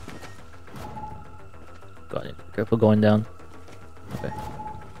 Got it. Be careful going down. Okay.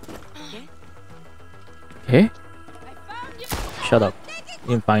 Okay? Shut up. You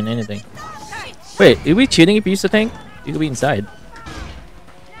didn't find anything. Wait, are we cheating if you use the tank? You could be inside.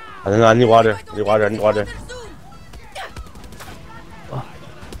 I don't know, I need water. I need water, I need water.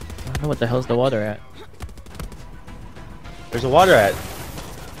 I don't know what the hell's the water at. Where's the water at?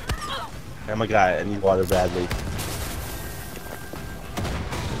 Oh my god, I need water badly.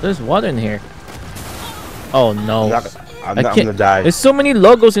 There's water in here. Oh no. I'm I not can't- gonna die. There's so many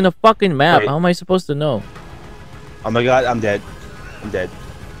logos in the fucking map. Wait. How am I supposed to know? Oh my god, I'm dead. I'm dead.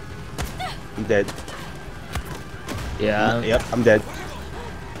 I'm dead. Yeah. Yep, I'm dead.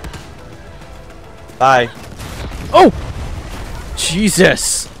 Bye. Oh!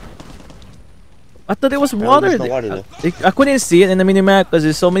 Jesus! I thought there was water. there's no there. water though. I couldn't see it in the minimap because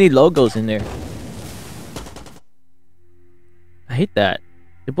there's so many logos in there. I hate that.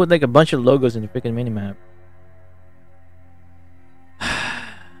 They put like a bunch of logos in the freaking minimap.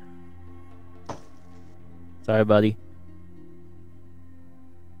 Sorry, buddy.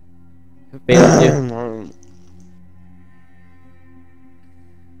 Failed you.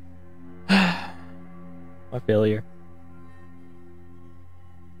 My failure.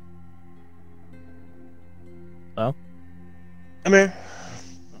 Oh? Come here.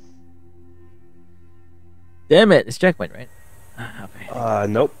 Damn it! It's checkpoint, right? Okay.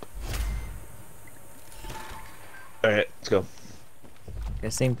 Nope. Alright, let's go. Okay,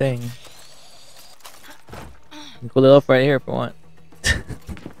 same thing. You can pull it off right here if you want.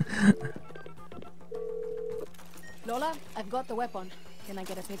 Lola, I've got the weapon. Can I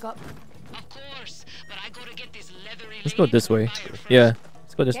get a pickup? Of course, but I gotta get this leathery Let's go lady this to her way. buyer first. Yeah,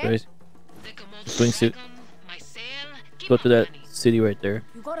 let's go this Okay. way. The Komodo Swingsuit. dragon, my sail. Keep Go up, to that Danny. city right there.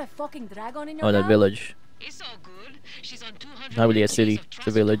 You got a fucking dragon in your Oh, that cab? village. It's all good. She's on 200 Not really a mgs city, of it's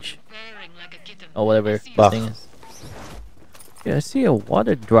a village. trazodone, purring like a kitten. Or whatever I'll this see you Buff. thing soon. is. Yeah, I see a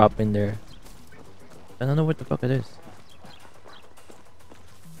water drop in there. I don't know what the fuck it is.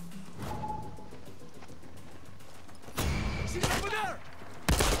 She's over there.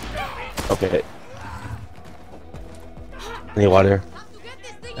 Okay. I need water.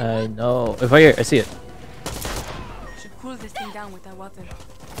 I know. If I hear, I see it. Should cool this thing down with that water.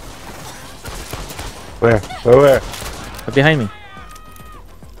 Where? Right behind me.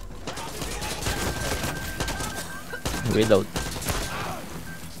 Reload.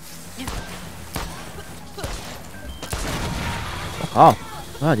 Oh,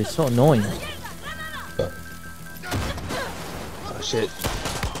 God, it's so annoying. Oh shit.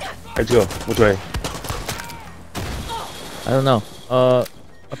 Let's go. Which way? I don't know. Up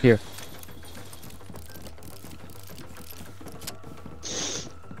here.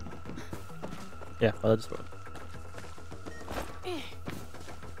 Yeah, follow this road.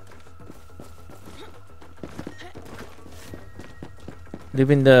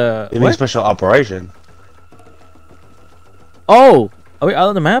 Live in the. You mean What? special operation? Oh! Are we out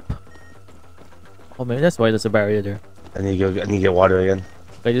of the map? Oh, maybe that's why there's a barrier there. I need to get water again.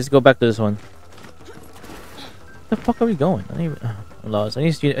 Okay, just go back to this one. Where the fuck are we going? I'm lost. I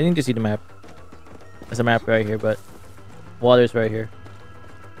need to see the map. There's a map right here, but water's right here.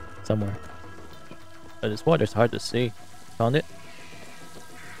 Somewhere. But this water's hard to see. Found it?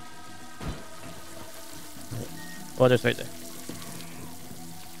 Water's right there.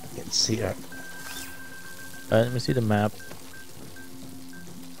 Can't see it. Let me see the map.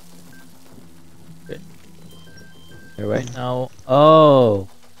 Okay. Here right now. Oh!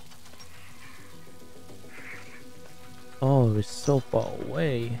 Oh, it's so far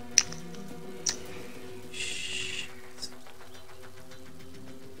away. Shit.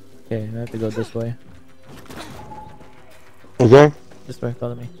 Okay, I have to go this way. Okay. This way,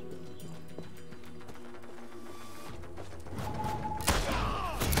 follow me.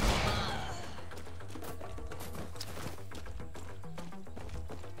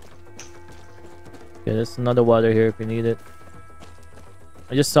 Okay, there's another water here if you need it.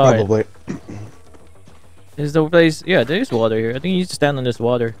 I just saw it. Probably. Is the place? Yeah, there is water here. I think you need to stand on this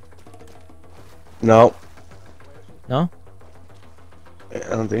water. No. No? I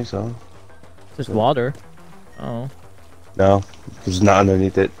don't think so. There's water. Oh. No. It's not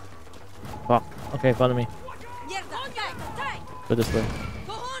underneath it. Fuck. Okay, follow me. Mierda, Go this way.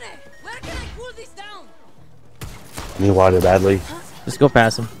 Cojones, where can I cool this down? I need water badly. Just go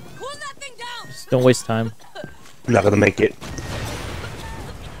past him. Cool that thing down. Just don't waste time. I'm not gonna make it.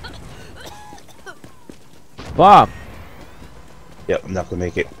 Fuck. Yep, I'm not gonna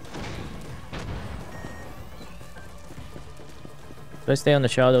make it. Should I stay on the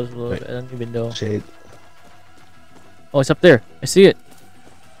shadows a little bit? I don't even know. Shade. Oh, it's up there. I see it.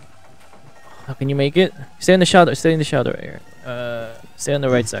 How can you make it? Stay in the shadow. Stay in the shadow right here. Stay on the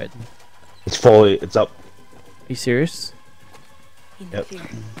right side. It's fully. It's up. Are you serious? Yep.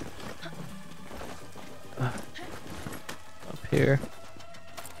 Up here.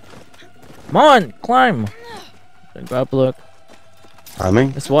 Come on, climb. Grab a look.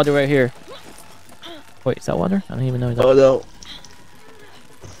 Timing. There's water right here. Wait, is that water? I don't even know. Oh no.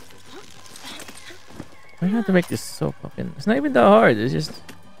 Why do you have to make this so fucking... It's not even that hard. It's just...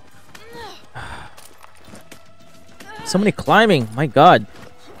 So many climbing. My god.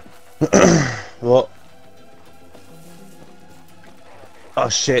 Well. Oh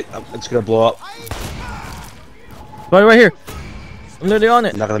shit! It's gonna blow up. Right here. I'm literally on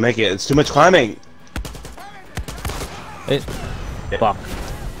it. I'm not gonna make it. It's too much climbing. It... Yeah. Fuck. See,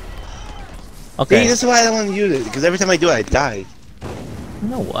 Okay. this is why I don't want to use it. Because every time I do it, I die. I don't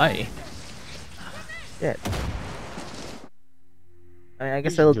know why. Shit. I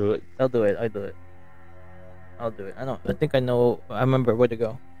guess I'll do it. I'll do it. I'll do it. I think I know. I remember where to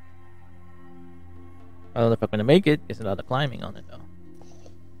go. I don't know if I'm gonna make it. There's a lot of climbing on it though.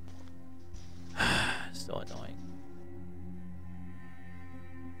 So annoying.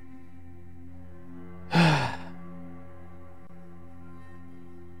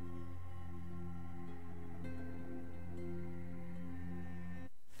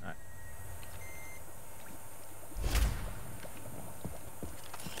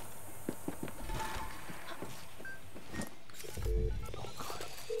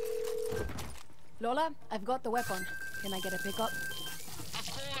 Lola, I've got the weapon. Can I get a pickup? Of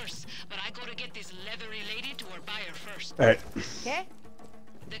course, but I gotta get this leathery lady to her buyer first. Alright. Okay?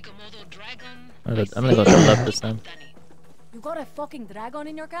 The Komodo dragon. I'm gonna go to the left this time. Danny. You got a fucking dragon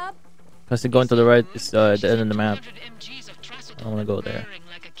in your cab? Because going to the right is the end of the map. 200 mgs of Trasodone I don't wanna go there. purring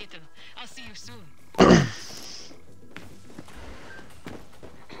like a kitten. I'll see you soon.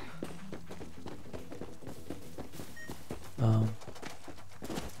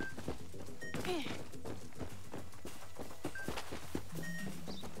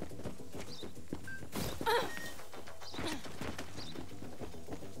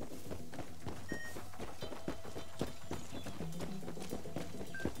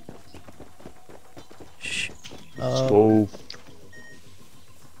 Shh. So.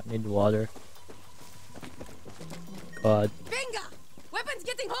 I need water. God. Bingo! Weapon's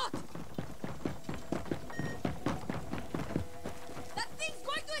getting hot! That thing's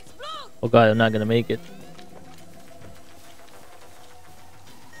going to explode! Oh god, I'm not gonna make it.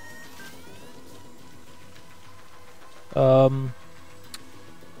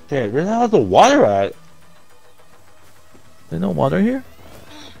 Hey, where the hell is the water at? There's no water here?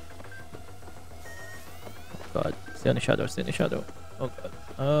 Oh god. Stay in the shadow, stay in the shadow. Oh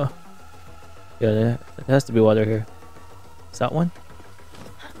god. Yeah, there has to be water here. Is that one?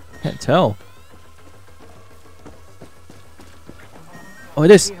 Can't tell. Oh,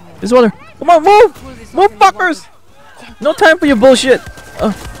 it is. There's water. Come on, move! Move, fuckers! No time for your bullshit.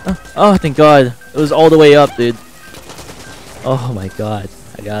 Oh, thank God. It was all the way up, dude. Oh my God.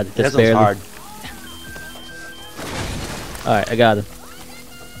 I got it. Just That barely. hard. Alright, I got him.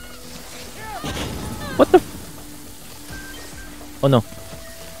 What the? Oh no.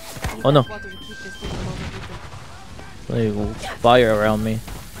 Oh no. Water to keep this thing from overheating. Like, fire around me.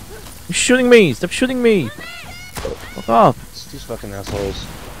 You're shooting me! Stop shooting me! Fuck off! It's these fucking assholes.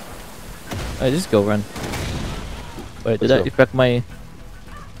 Alright, just go run. Wait, did Let's that go. affect my...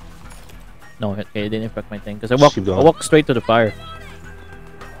 No, okay, it didn't affect my thing. Because I Just keep going. walked straight to the fire.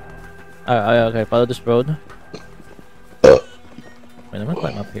 Okay, follow this road. Wait, I'm gonna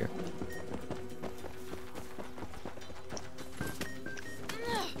climb up here.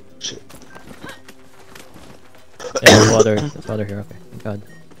 Shit. Yeah, there's water. There's water here. Okay, thank God.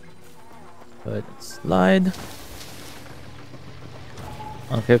 But slide.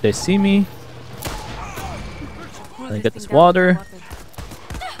 I don't care if they see me. Cool Let me get this thing down with water.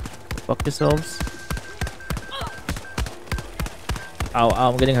 the Fuck yourselves. Ow,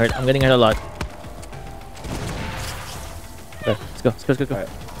 ow, I'm getting hurt. I'm getting hurt a lot. Okay, let's go. Let's go. Alright.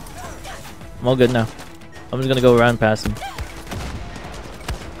 I'm all good now. I'm just gonna go around past him.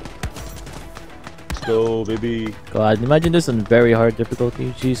 Let's go, baby. God, imagine this on very hard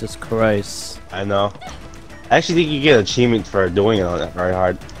difficulty. Jesus Christ. I know. I actually think you get an achievement for doing it on that very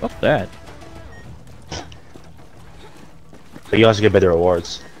hard. Fuck that. But you also get better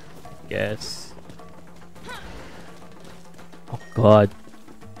rewards. Yes. Oh God.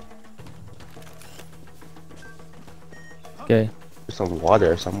 Okay, There's some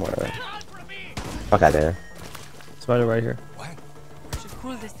water somewhere. Fuck out there. spider right here. Should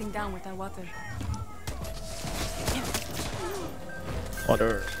cool this thing down with that water.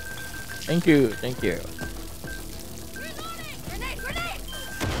 Water. Thank you, thank you.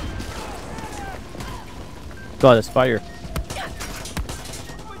 God, it's fire.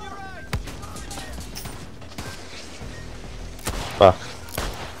 Fuck.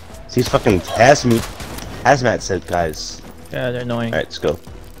 It's these fucking hazmat set guys. Yeah, they're annoying. Alright, let's go.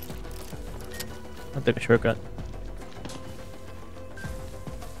 I'll take a shortcut.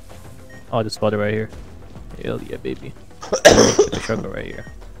 Oh, this water right here. Hell yeah, baby. Take a shortcut right here.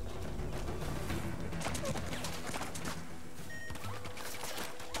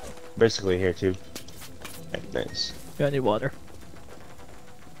 Basically here too. Right, nice. Yeah, I need water.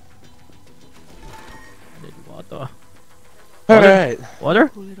 I need water. Alright. Water?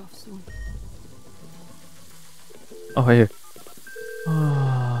 Cool it off soon. Oh, right here.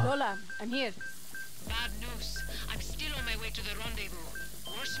 Lola, I'm here. Bad news. I'm still on my way to the rendezvous.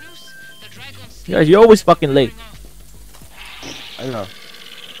 Worse news, the dragon's Yeah, you're always fucking late. I know.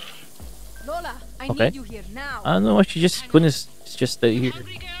 Lola, I Okay. need you here now. I don't know why she just couldn't just stay here.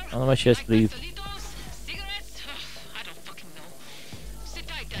 I don't know why she has to leave. Cigarettes? I don't fucking know. Sit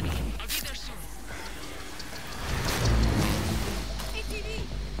tight, Danny. I'll be there soon. ATV!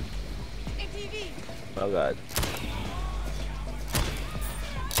 ATV! Oh god.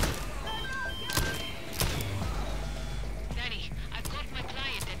 Danny, I've got my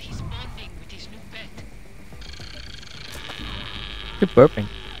client and he's bonding with his new pet. You're burping.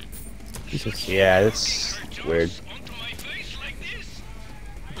 Jesus. Yeah, that's weird. Onto my face like this?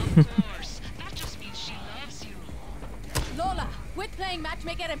 Of course. That just means she loves you. Lola, quit playing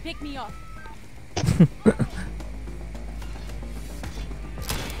matchmaker and pick me up.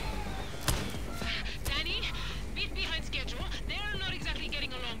 Danny, bit behind schedule. They're not exactly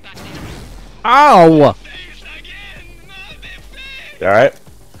getting along back there. Ow! Face again, not be fair. You alright?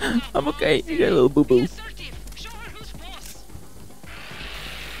 I'm okay. You got a little boo Be boo. assertive. Show her who's boss.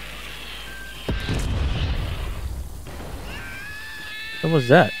 What was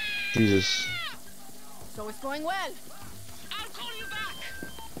that? Jesus. So it's going well. I'll call you back.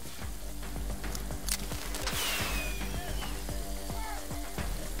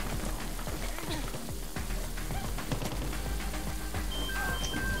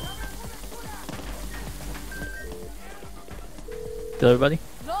 Kill everybody?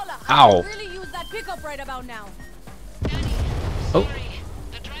 Lola, Ow. I could really use that pickup right about now. Danny, Oh. sorry.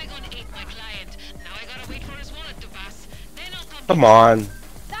 The dragon ate my client. Now I gotta wait for his wallet to pass. Then I'll come. Come on.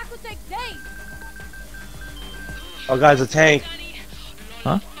 That could take days. Oh guys, a tank. Danny, Huh?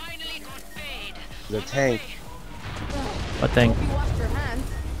 Lola finally got paid. The tank. What thing? Hope you washed your hands.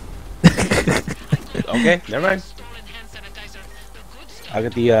 Okay, never mind. Stolen hand sanitizer. The good stuff. I'll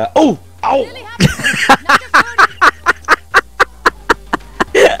get the oh! Ow! Really happy. Not just dirty.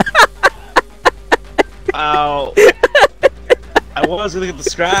 Ow! I was gonna get the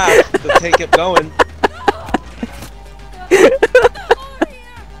scrap. The tank kept going. I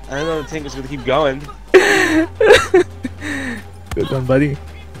didn't know the tank was gonna keep going. Good one, buddy.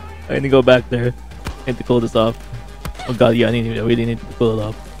 I need to go back there. I need to cool this off. Oh god, yeah, I really need to cool it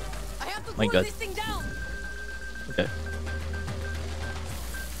off. I have to My cool God. this thing down. Okay.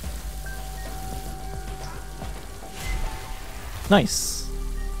 Nice.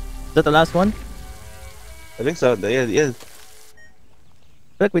 Is that the last one? I think so. Yeah, yeah. I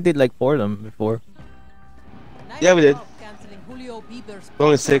feel like we did like 4 of them before. Yeah, we did. Canceling Julio Bieber's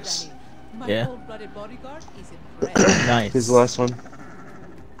Only sponsor, 6. Danny. My Yeah. cold-blooded bodyguard is impressed. Nice. Here's the last one.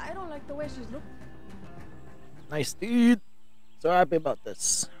 I don't like the way she's looking. Nice, dude. So happy about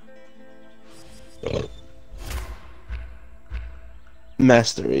this.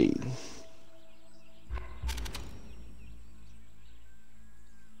 Mastery.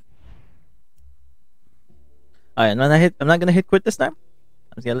 Alright, I'm not gonna hit quit this time.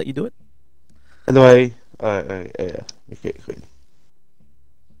 I'm just gonna let you do it. By the way, yeah. Okay, good.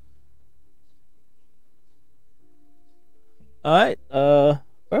 Alright,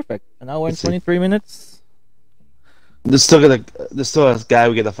 perfect. And now we're in Let's see. 23 minutes. There's still a guy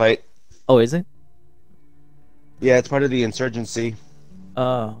we gotta fight. Oh, is it? Yeah, it's part of the insurgency.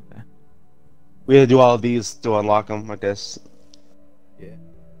 Oh, okay. We had to do all of these to unlock them, I guess. Yeah.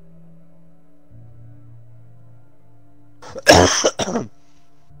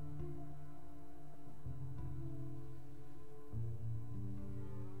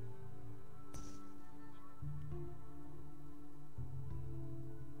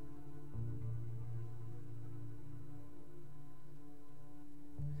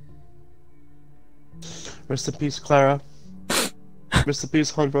 Rest in peace, Clara. Rest in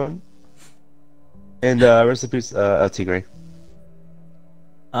peace, Honron. And rest in peace, Tigray.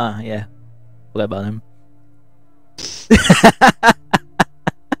 Ah, yeah. Forgot about him.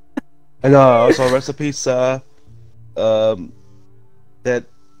 And also rest in peace, that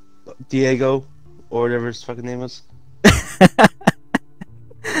Diego or whatever his fucking name is.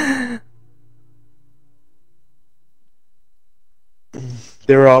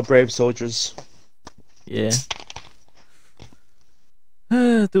 They were all brave soldiers. Yeah.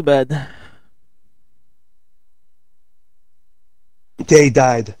 Too bad. They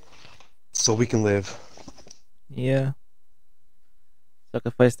died, so we can live. Yeah.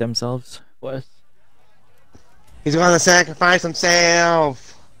 Sacrifice themselves for us. He's gonna sacrifice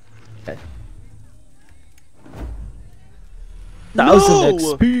himself. Okay. 1000 No!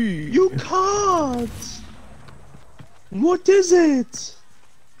 XP! You can't. What is it?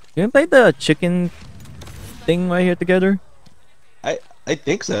 You can play the chicken thing right here together? I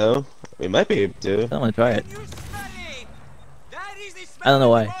think so. We might be able to. I want to try it. Can you smell it? That is the I don't know smell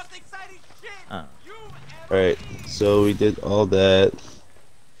why. of the most exciting shit Ah. you've ever Alright, so we did all that.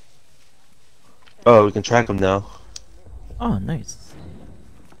 Oh, we can track him now. Oh, nice.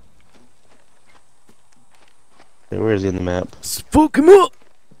 Okay, where is he in the map? Fuck him up!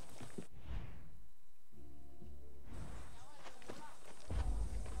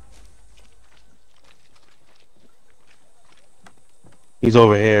 He's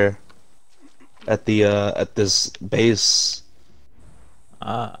over here. At the at this base.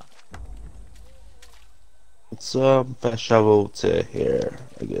 Ah. Let's fast travel to here,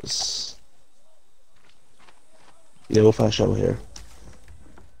 I guess. Yeah, we'll fast travel here.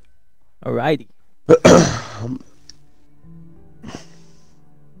 Alrighty.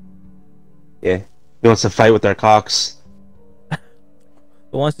 Yeah. He wants to fight with our cocks.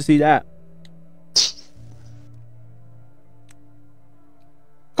 Who wants to see that?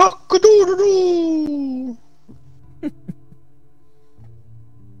 Cock-a-doodle-doo! Can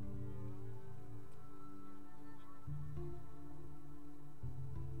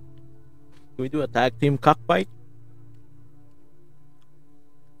we do a tag team cockfight?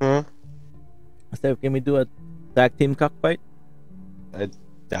 Huh? Can we do a tag team cockfight? I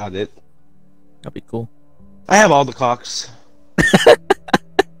doubt it. That'd be cool. I have all the cocks.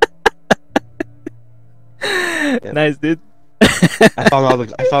 Yep. Nice, dude. I found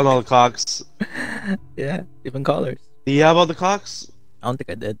all the cocks. Yeah, different colors. Do you have all the cocks? I don't think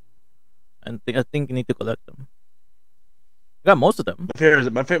I did. I think you need to collect them. I got most of them.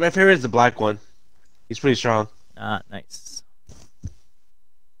 My favorite is the black one. He's pretty strong. Ah, nice.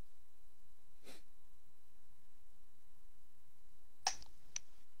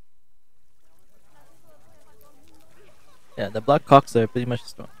 Yeah, the black cocks are pretty much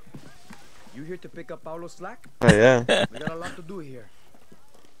strong. You here to pick up Paulo's slack? Oh yeah. We got a lot to do here.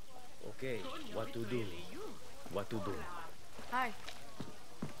 Okay, what to do? What to do? Hi.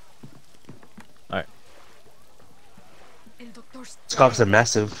 Alright. El doctor's These cocks are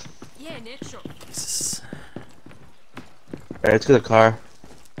massive. bien hecho. Alright, let's get a car.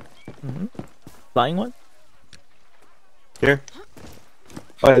 Flying one? Here.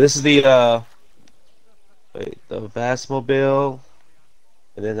 Alright, this is the wait, the Vastmobile.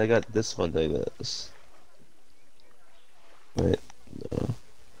 And then I got this one like this. Wait. No.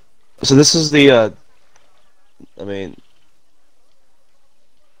 So this is the I mean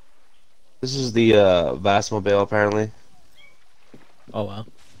this is the Vastmobile apparently. Oh wow.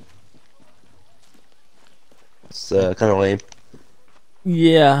 It's kind of lame.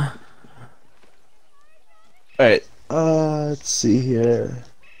 Yeah. Alright, let's see here.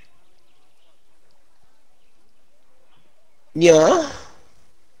 Yeah.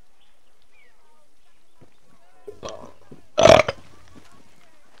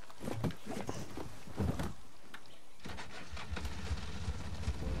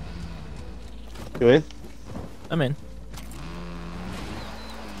 You in? I'm in.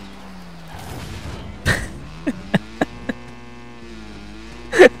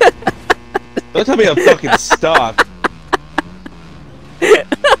 Don't tell me I'm fucking stuck. Oh,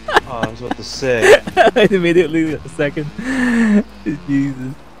 I was about to say. Immediately a second.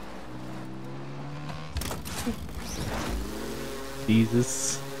 Jesus.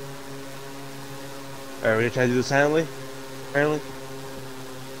 Jesus. Alright, we're gonna try to do this silently? Apparently?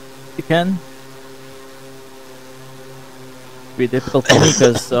 You can. Be difficult for me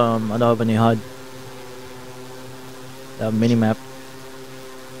because I don't have any HUD. The mini map.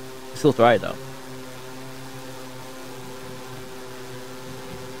 Still try it though.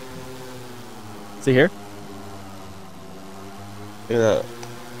 See here? Yeah.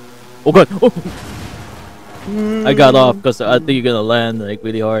 Oh god! Oh. I got off because I think you're gonna land like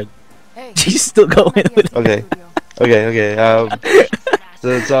really hard. Hey, She's still going with it. Okay. Okay. So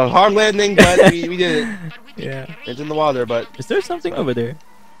it's a hard landing, but we did it. Yeah. It's in the water, but Is there something over there?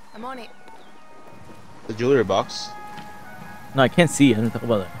 I'm on it. the jewelry box. No, I can't see it.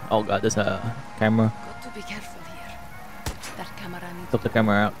 Oh god, there's a camera. Got to be careful here. That camera needs. Took the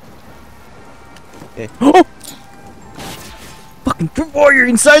camera out. Okay. Oh! Fucking True Warrior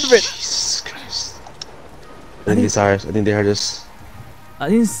inside of it! Jesus Christ. I think they heard us. I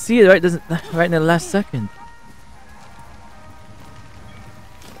didn't see it right in the last second.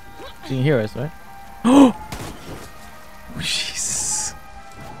 You can hear us, right? Oh! Jesus.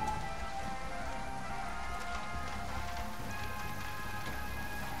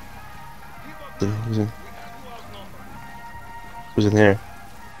 Who's in here?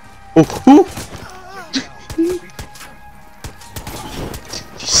 Oh!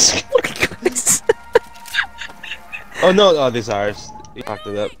 Oh no! Oh, these are ours. You fucked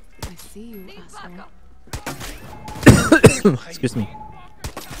it up. I see you, asshole. Excuse me.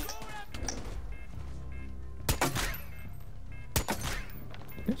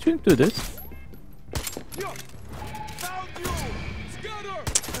 Can you do this?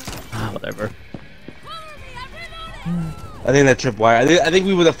 Ah, whatever. I think that tripwire. I think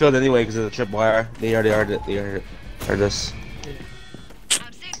we would have failed anyway because of the tripwire. They already heard it. They heard us.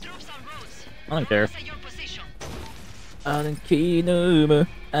 I don't care. I don't care no more.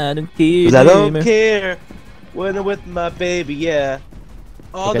 I don't care. 'Cause I no don't more. care when I'm with my baby. Yeah,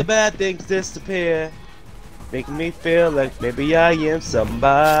 all Okay. the bad things disappear, making me feel like maybe I am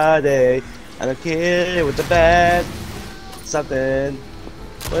somebody. I don't care with the bad something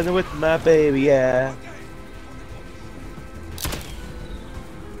when I'm with my baby. Yeah.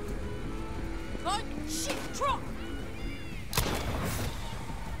 Oh, shit, truck!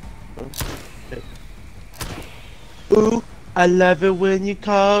 Ooh, I love it when you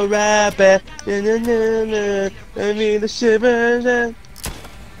call rabbit. Na na na na. I mean the shivers.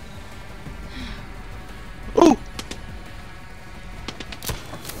 Ooh.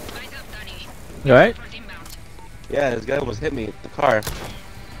 You alright? Yeah, this guy almost hit me with the car.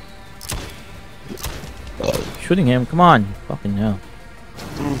 Shooting him, come on. Fucking hell.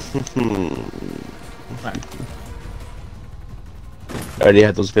 I already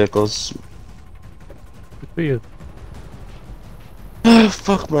had those vehicles. Good for you.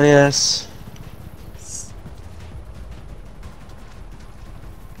 Fuck my ass.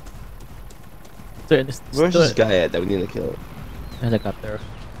 Where's this guy at that we need to kill? Helicopter.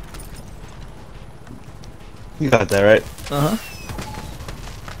 You got that right? Uh-huh.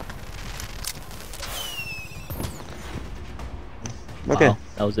 Okay. Wow,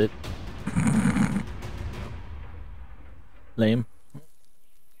 that was it. Lame.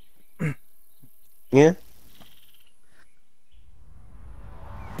 Yeah.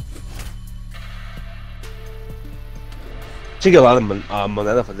 Should get a lot of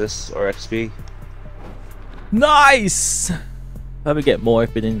moneta for this or XP. Nice! Probably get more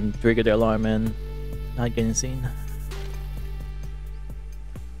if we didn't trigger the alarm and not getting seen.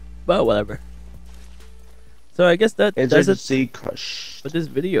 But whatever. So I guess that Enter does to it see crush. for this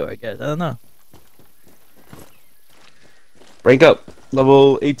video. I guess I don't know. Rank up.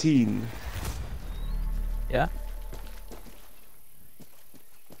 Level 18. Yeah.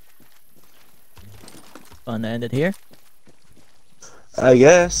 Fun to end it here. I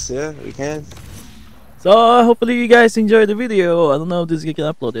guess, yeah, we can. So hopefully you guys enjoyed the video. I don't know if this get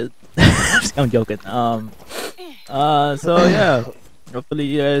uploaded. I'm joking. So yeah. Hopefully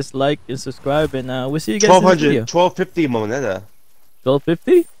you guys like and subscribe, and we'll see you guys in this video. 1250 moneta.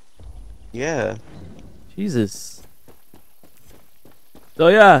 1250? Yeah. Jesus. So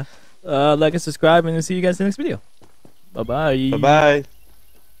yeah, like and subscribe, and we'll see you guys in the next video. Bye bye. Bye bye.